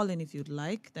may call in if you'd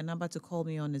like. The number to call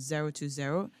me on is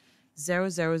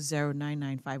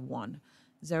 020-000-9951.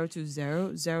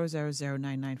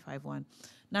 020-000-9951.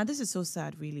 Now, this is so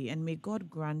sad, really. And may God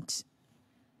grant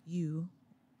you,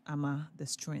 Ama, the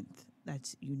strength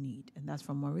that you need. And that's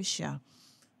from Mauritia.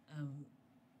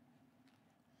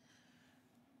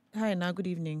 Hi, now, good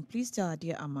evening. Please tell our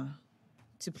dear Ama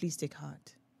to please take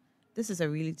heart. This is a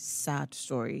really sad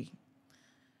story.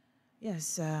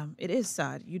 Yes, it is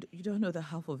sad. You don't know the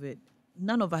half of it.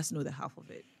 None of us know the half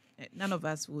of it. None of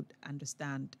us would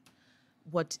understand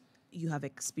what you have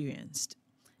experienced.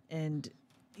 And,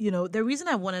 the reason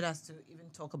I wanted us to even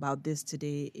talk about this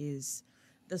today is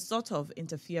the sort of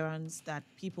interference that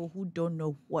people who don't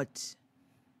know what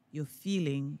you're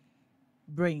feeling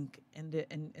bring, and their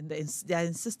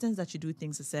insistence that you do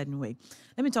things a certain way.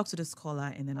 Let me talk to this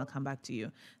caller and then I'll come back to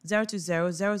you.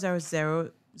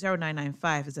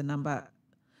 020-000-0995 is the number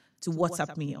to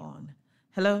WhatsApp me on.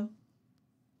 Hello?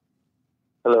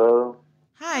 Hello.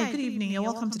 Hi, good evening. You're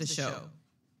welcome to the show.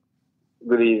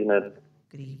 Good evening.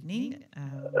 Good evening.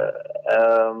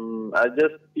 I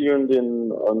just tuned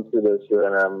in onto the show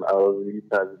and I was really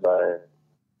touched by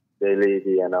the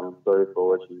lady, and I'm sorry for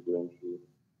what she's going through.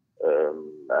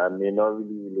 I may not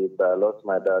really relate, but I lost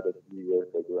my dad a few years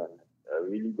ago, and I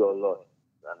really got lost,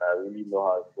 and I really know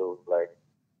how it feels like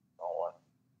someone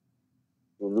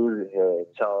to lose her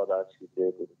child that she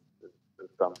did is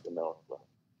something else. But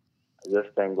I just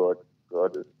thank God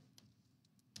is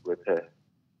with her.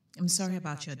 I'm sorry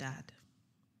about your dad.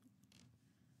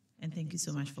 And thank you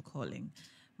so much for calling.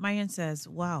 Marian says,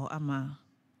 wow, Ama,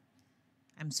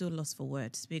 I'm so lost for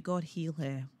words. May God heal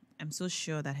her. I'm so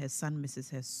sure that her son misses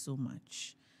her so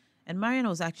much. And Marian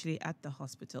was actually at the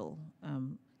hospital.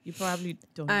 You probably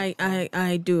don't know.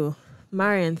 I do.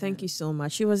 Marian, thank you so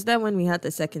much. She was there when we had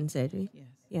the second surgery. Yes.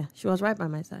 Yeah, she was right by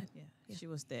my side. Yeah, she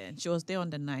was there. And she was there on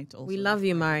the night also. We love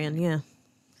you, Marian. Yeah.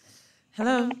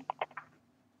 Hello.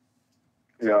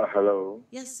 Yeah, hello.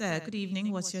 Yes, sir. Good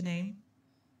evening. What's your name?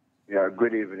 Yeah,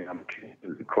 good evening. I'm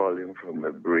calling from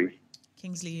Abri.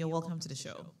 Kingsley, you're welcome to the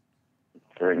show.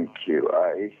 Thank you.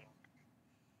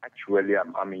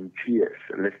 I'm in tears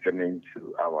listening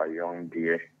to our young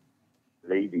dear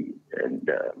lady, and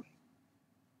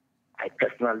I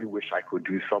personally wish I could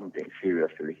do something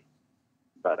seriously,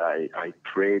 but I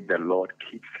pray the Lord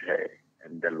keeps her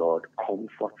and the Lord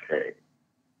comforts her,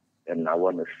 and I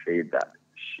want to say that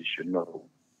she should know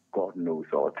God knows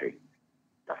all things.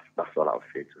 That's all I'll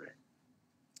say to her.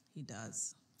 He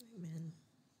does. Amen.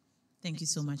 Thank you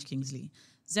so much, Kingsley.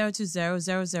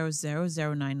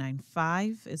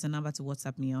 020-000-0995 is the number to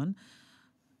WhatsApp me on.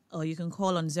 Or you can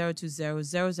call on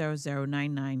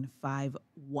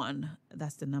 020-000-9951.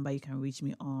 That's the number you can reach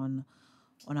me on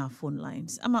our phone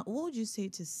lines. Ama, what would you say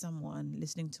to someone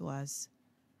listening to us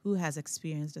who has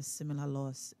experienced a similar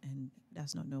loss and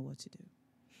does not know what to do?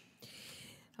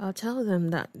 I'll tell them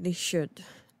that they should.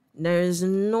 There is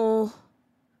no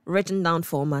written down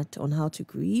format on how to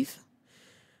grieve.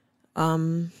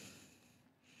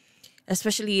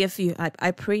 Especially if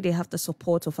I pray they have the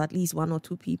support of at least one or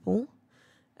two people.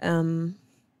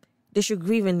 They should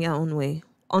grieve in their own way,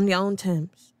 on their own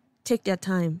terms. Take their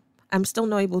time. I'm still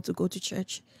not able to go to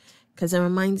church because it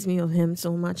reminds me of him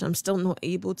so much. I'm still not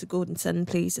able to go in certain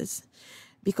places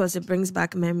because it brings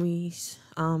back memories.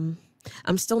 I'm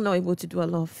still not able to do a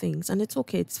lot of things, and it's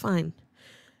okay. It's fine.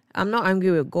 I'm not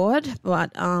angry with God,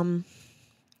 but I'm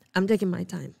taking my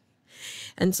time.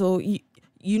 And so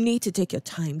you need to take your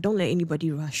time. Don't let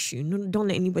anybody rush you. Don't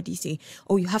let anybody say,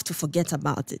 oh, you have to forget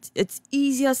about it. It's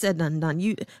easier said than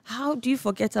done. How do you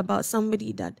forget about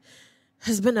somebody that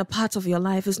has been a part of your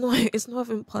life? It's not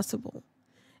even possible.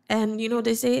 And,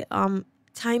 they say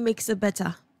time makes it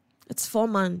better. It's 4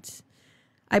 months.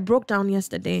 I broke down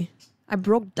yesterday. I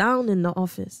broke down in the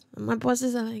office. And my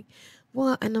bosses are like,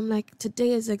 what? And I'm like,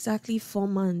 today is exactly 4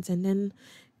 months. And then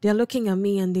they're looking at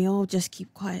me and they all just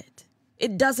keep quiet.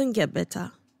 It doesn't get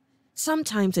better.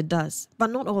 Sometimes it does,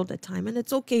 but not all the time. And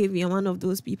it's okay if you're one of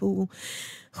those people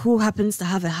who happens to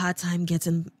have a hard time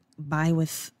getting by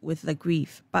with the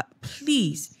grief. But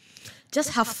please, just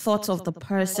have thoughts of the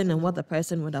person and what the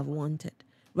person would have wanted,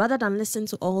 rather than listen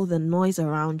to all the noise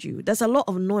around you. There's a lot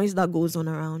of noise that goes on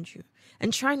around you.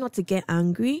 And try not to get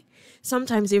angry.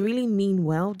 Sometimes they really mean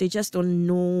well. They just don't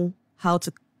know how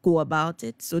to go about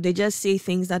it. So they just say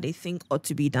things that they think ought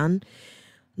to be done.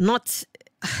 Not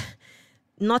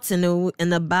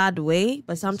in a bad way,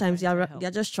 but sometimes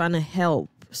they're just trying to help.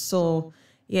 So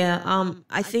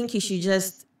I think you should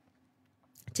just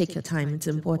take your time. It's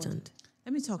important.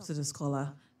 Let me talk to this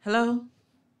caller. Hello?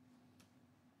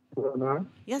 Hello, Naa.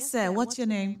 Yes, sir. What's your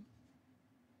name?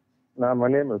 Now, my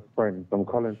name is Prince. I'm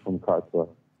calling from Katswa.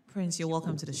 Prince, you're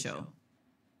welcome to the show.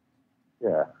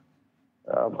 Yeah.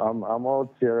 I'm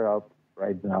all teared up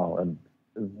right now, and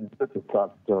it's such a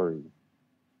sad story.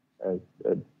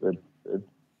 It's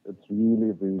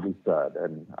really, really sad,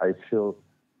 and I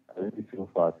really feel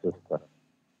for our sister.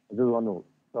 I just want to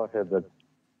tell her that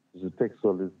she should take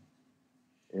solace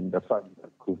in the fact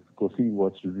that Kofi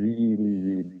was really,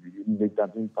 really, really made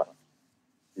that impact.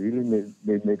 He really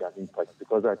made an impact,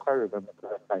 because I quite remember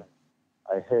that time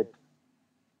I heard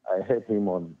him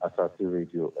on Asaase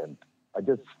Radio, and I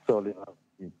just fell in love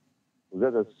with him. He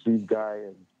was just a sweet guy,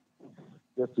 and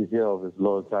just to hear of his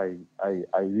loss, I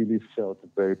really felt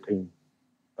very pain.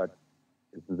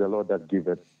 is the Lord that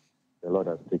giveth, the Lord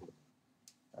has taken.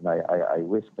 And I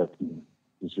wish that he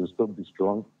should still be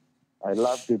strong. I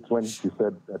loved it when she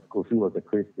said that Kofi was a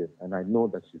Christian, and I know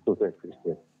that she's also a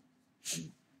Christian.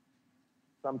 And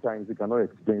sometimes you cannot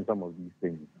explain some of these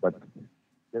things, but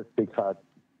just take heart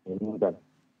and know that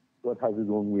God has his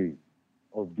own way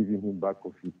of giving him back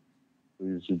Kofi. So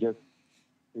you should just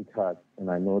take heart, and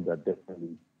I know that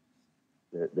definitely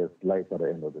there's light at the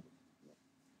end of it.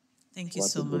 Thank you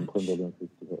so much. Condolences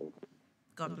to her.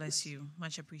 God bless you.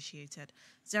 Much appreciated.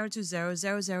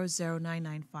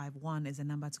 020-000-9951 is the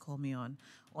number to call me on.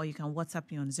 Or you can WhatsApp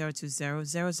me on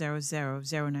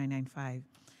 020-000-0995.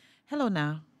 Hello,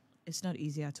 Naa. It's not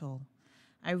easy at all.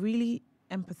 I really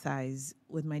empathize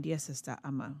with my dear sister,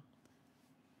 Ama.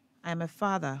 I am a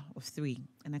father of 3,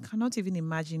 and I cannot even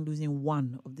imagine losing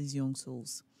one of these young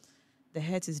souls. The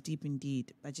hurt is deep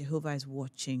indeed, but Jehovah is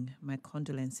watching. My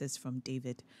condolences from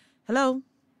David. Hello.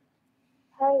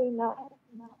 Hi, Naa.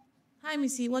 Hi,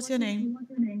 Missy. What's your name?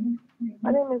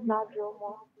 My name is Naa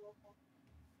Ashorkor.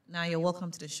 Now you're welcome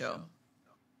to the show.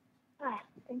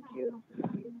 Thank you.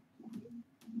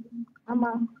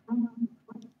 Ama,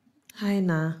 Hi,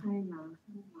 Na.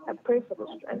 I pray for the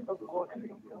strength of God for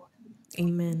you.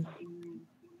 Amen.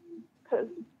 Because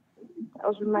I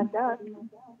was with my dad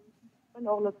when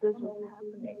all of this was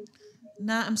happening.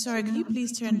 Now, I'm sorry, can you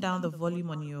please turn down the volume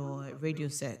on your radio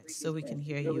set so we can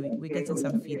hear you? We're getting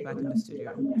some feedback in the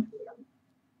studio. He was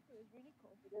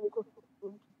really confident because of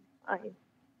food.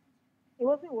 He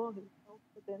wasn't well himself,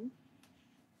 but then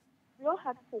we all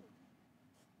had hope.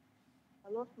 I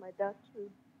lost my dad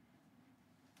too.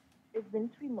 It's been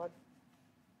 3 months.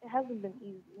 It hasn't been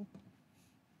easy.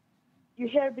 You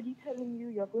hear everybody telling you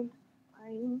you're going to be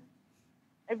fine.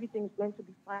 Everything's going to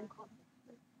be fine.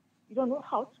 You don't know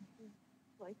how to do.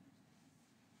 Like,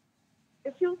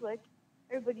 it feels like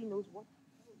everybody knows what to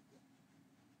tell you,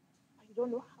 but you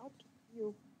don't know how to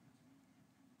feel.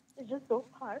 It's just so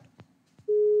hard.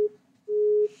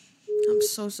 I'm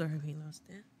so sorry we lost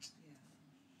it.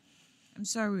 I'm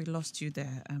sorry we lost you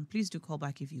there. Please do call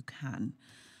back if you can.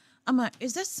 Ama,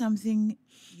 is there something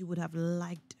you would have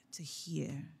liked to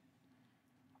hear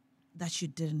that you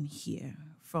didn't hear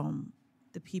from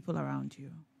the people around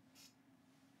you?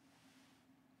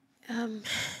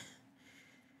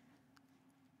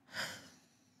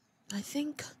 I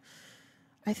think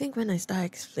when I start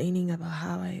explaining about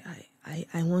how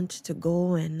I want to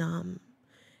go and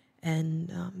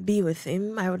be with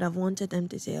him, I would have wanted them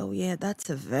to say, oh yeah, that's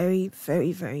a very,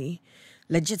 very, very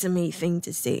legitimate thing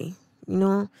to say, you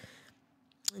know?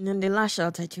 And then they lash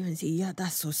out at you and say, yeah,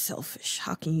 that's so selfish.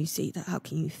 How can you say that? How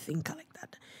can you think like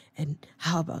that? And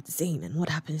how about Zayn? And what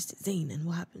happens to Zayn? And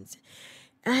what happens?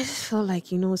 And I just felt like,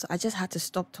 you know, so I just had to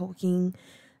stop talking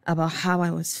about how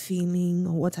I was feeling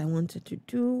or what I wanted to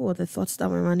do or the thoughts that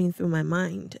were running through my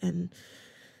mind and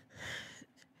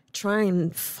try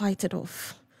and fight it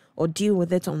off or deal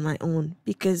with it on my own,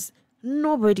 because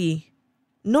nobody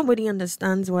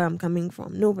understands where I'm coming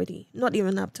from. Nobody, not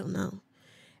even up till now.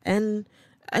 And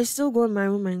I still go in my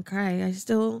room and cry.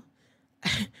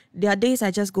 There are days I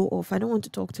just go off. I don't want to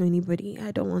talk to anybody.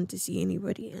 I don't want to see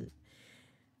anybody. And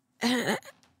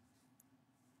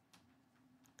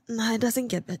no, it doesn't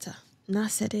get better. Nah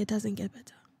said it doesn't get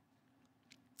better.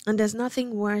 And there's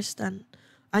nothing worse than,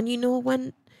 and you know,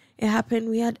 when it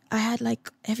happened, I had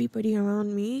like everybody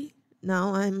around me.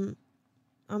 Now I'm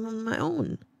on my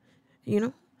own, you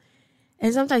know?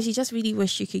 And sometimes you just really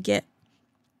wish you could get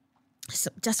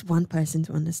just one person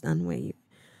to understand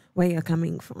where you're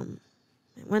coming from.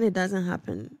 And when it doesn't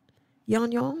happen, you're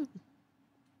on your own.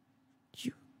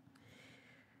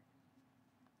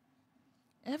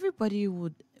 Everybody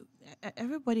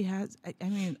has, I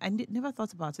mean, never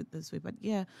thought about it this way, but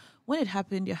yeah, when it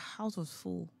happened, your house was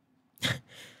full.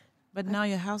 But now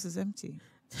your house is empty.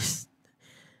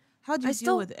 How do you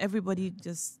deal with everybody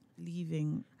just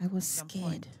leaving? I was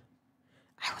scared.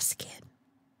 I was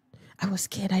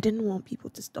scared. I didn't want people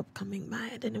to stop coming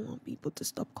by. I didn't want people to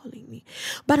stop calling me.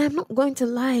 But I'm not going to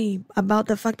lie about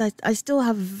the fact that I still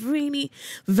have really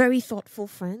very thoughtful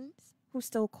friends who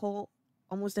still call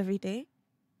almost every day.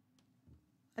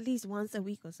 At least once a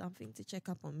week or something to check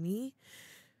up on me.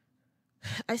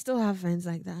 I still have friends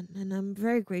like that. And I'm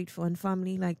very grateful, and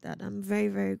family like that. I'm very,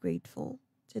 very grateful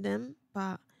to them.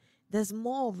 But there's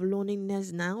more of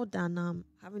loneliness now than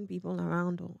having people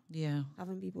around or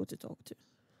having people to talk to.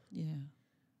 Yeah.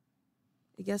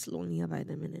 It gets lonelier by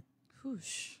the minute.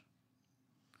 Whoosh.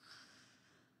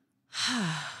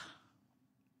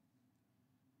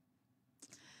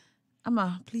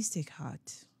 Ama, please take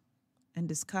heart and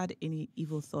discard any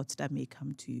evil thoughts that may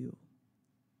come to you.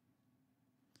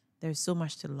 There's so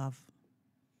much to love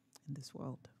in this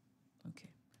world. Okay.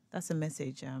 That's a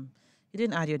message. You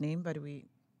didn't add your name, but we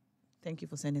thank you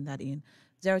for sending that in.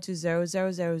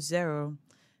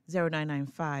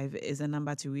 020-000-0995 is a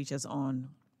number to reach us on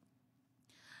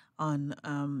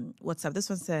WhatsApp. This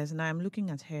one says, now I'm looking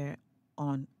at her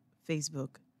on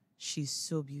Facebook. She's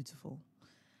so beautiful.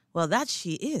 Well, that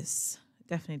she is,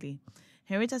 definitely.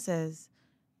 Henrietta says,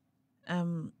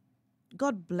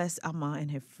 God bless Ama and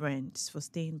her friends for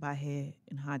staying by her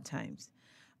in hard times.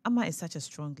 Ama is such a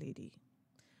strong lady.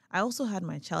 I also had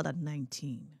my child at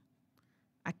 19.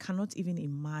 I cannot even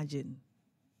imagine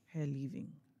her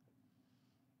leaving.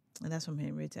 And that's from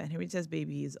Henrietta. And Henrietta's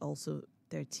baby is also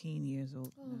 13 years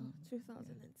old. Oh, now.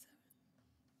 2007.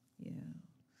 Yeah.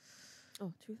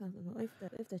 Oh, 2000.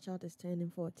 If the child is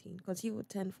turning 14, because he would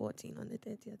turn 14 on the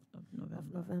 30th Of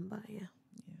November. of November. Yeah.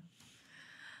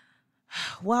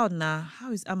 Wow, Naa,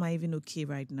 how is Ama even okay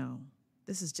right now?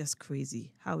 This is just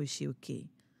crazy. How is she okay?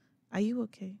 Are you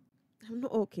okay? I'm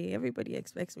not okay. Everybody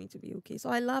expects me to be okay. So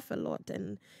I laugh a lot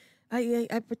and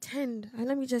I pretend.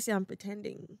 Let me just say I'm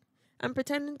pretending. I'm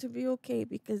pretending to be okay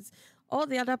because all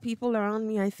the other people around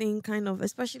me, I think, kind of,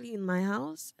 especially in my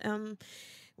house,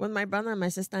 when my brother and my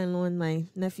sister-in-law and my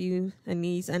nephew and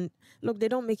niece, and look, they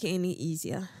don't make it any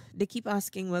easier. They keep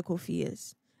asking where Kofi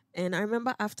is. And I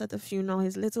remember after the funeral,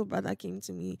 his little brother came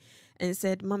to me and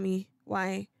said, Mommy,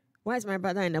 why is my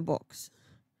brother in a box?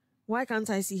 Why can't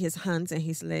I see his hands and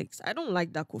his legs? I don't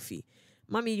like that, Kofi.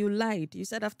 Mommy, you lied. You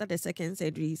said after the second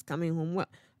surgery, he's coming home. What?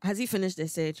 Has he finished the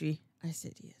surgery? I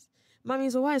said, yes. Mommy,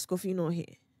 so why is Kofi not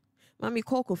here? Mommy,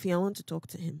 call Kofi. I want to talk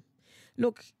to him.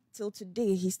 Look, till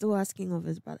today, he's still asking of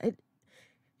his brother.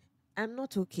 I'm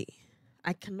not okay.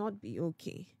 I cannot be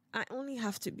okay. I only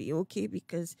have to be okay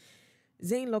because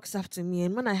Zane looks up to me,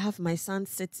 and when I have my son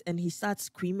sit and he starts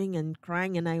screaming and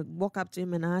crying, and I walk up to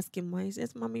him and ask him why, he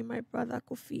says, Mommy, my brother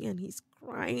Kofi, and he's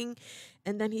crying.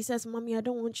 And then he says, Mommy, I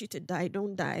don't want you to die.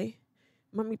 Don't die.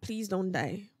 Mommy, please don't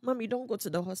die. Mommy, don't go to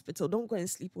the hospital. Don't go and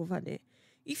sleep over there.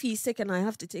 If he's sick and I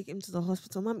have to take him to the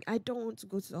hospital, Mommy, I don't want to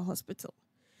go to the hospital.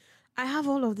 I have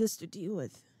all of this to deal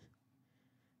with.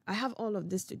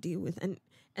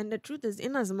 And the truth is,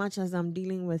 in as much as I'm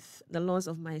dealing with the loss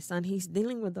of my son, he's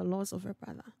dealing with the loss of a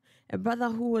brother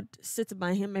who would sit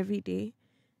by him every day,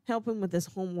 help him with his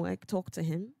homework, talk to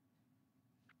him.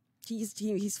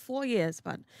 He's 4 years,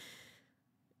 but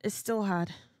it's still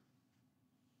hard.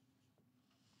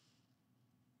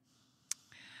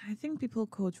 I think people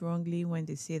quote wrongly when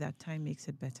they say that time makes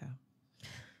it better.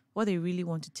 What they really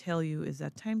want to tell you is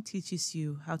that time teaches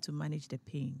you how to manage the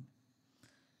pain.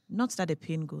 Not that the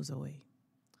pain goes away.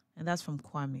 And that's from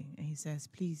Kwame. And he says,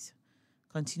 please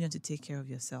continue to take care of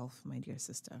yourself, my dear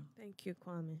sister. Thank you,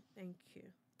 Kwame. Thank you.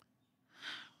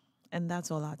 And that's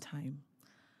all our time.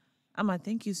 Ama,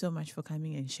 thank you so much for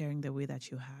coming and sharing the way that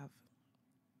you have.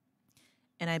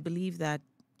 And I believe that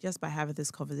just by having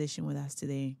this conversation with us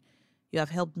today, you have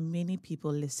helped many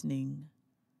people listening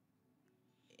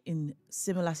in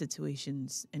similar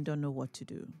situations and don't know what to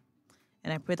do.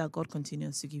 And I pray that God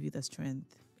continues to give you the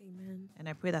strength. Amen. And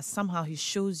I pray that somehow he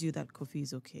shows you that Kofi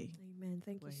is okay. Amen.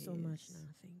 Thank you so much,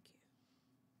 Naa. Thank you.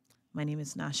 My name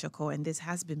is Naa Ashorkor, and this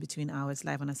has been Between Hours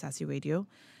live on Asaase Radio.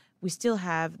 We still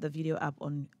have the video up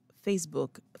on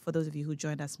Facebook for those of you who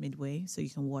joined us midway, so you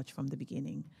can watch from the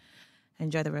beginning.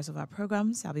 Enjoy the rest of our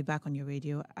programs. I'll be back on your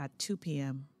radio at 2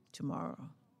 p.m. tomorrow.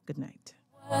 Good night.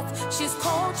 She's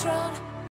cultured.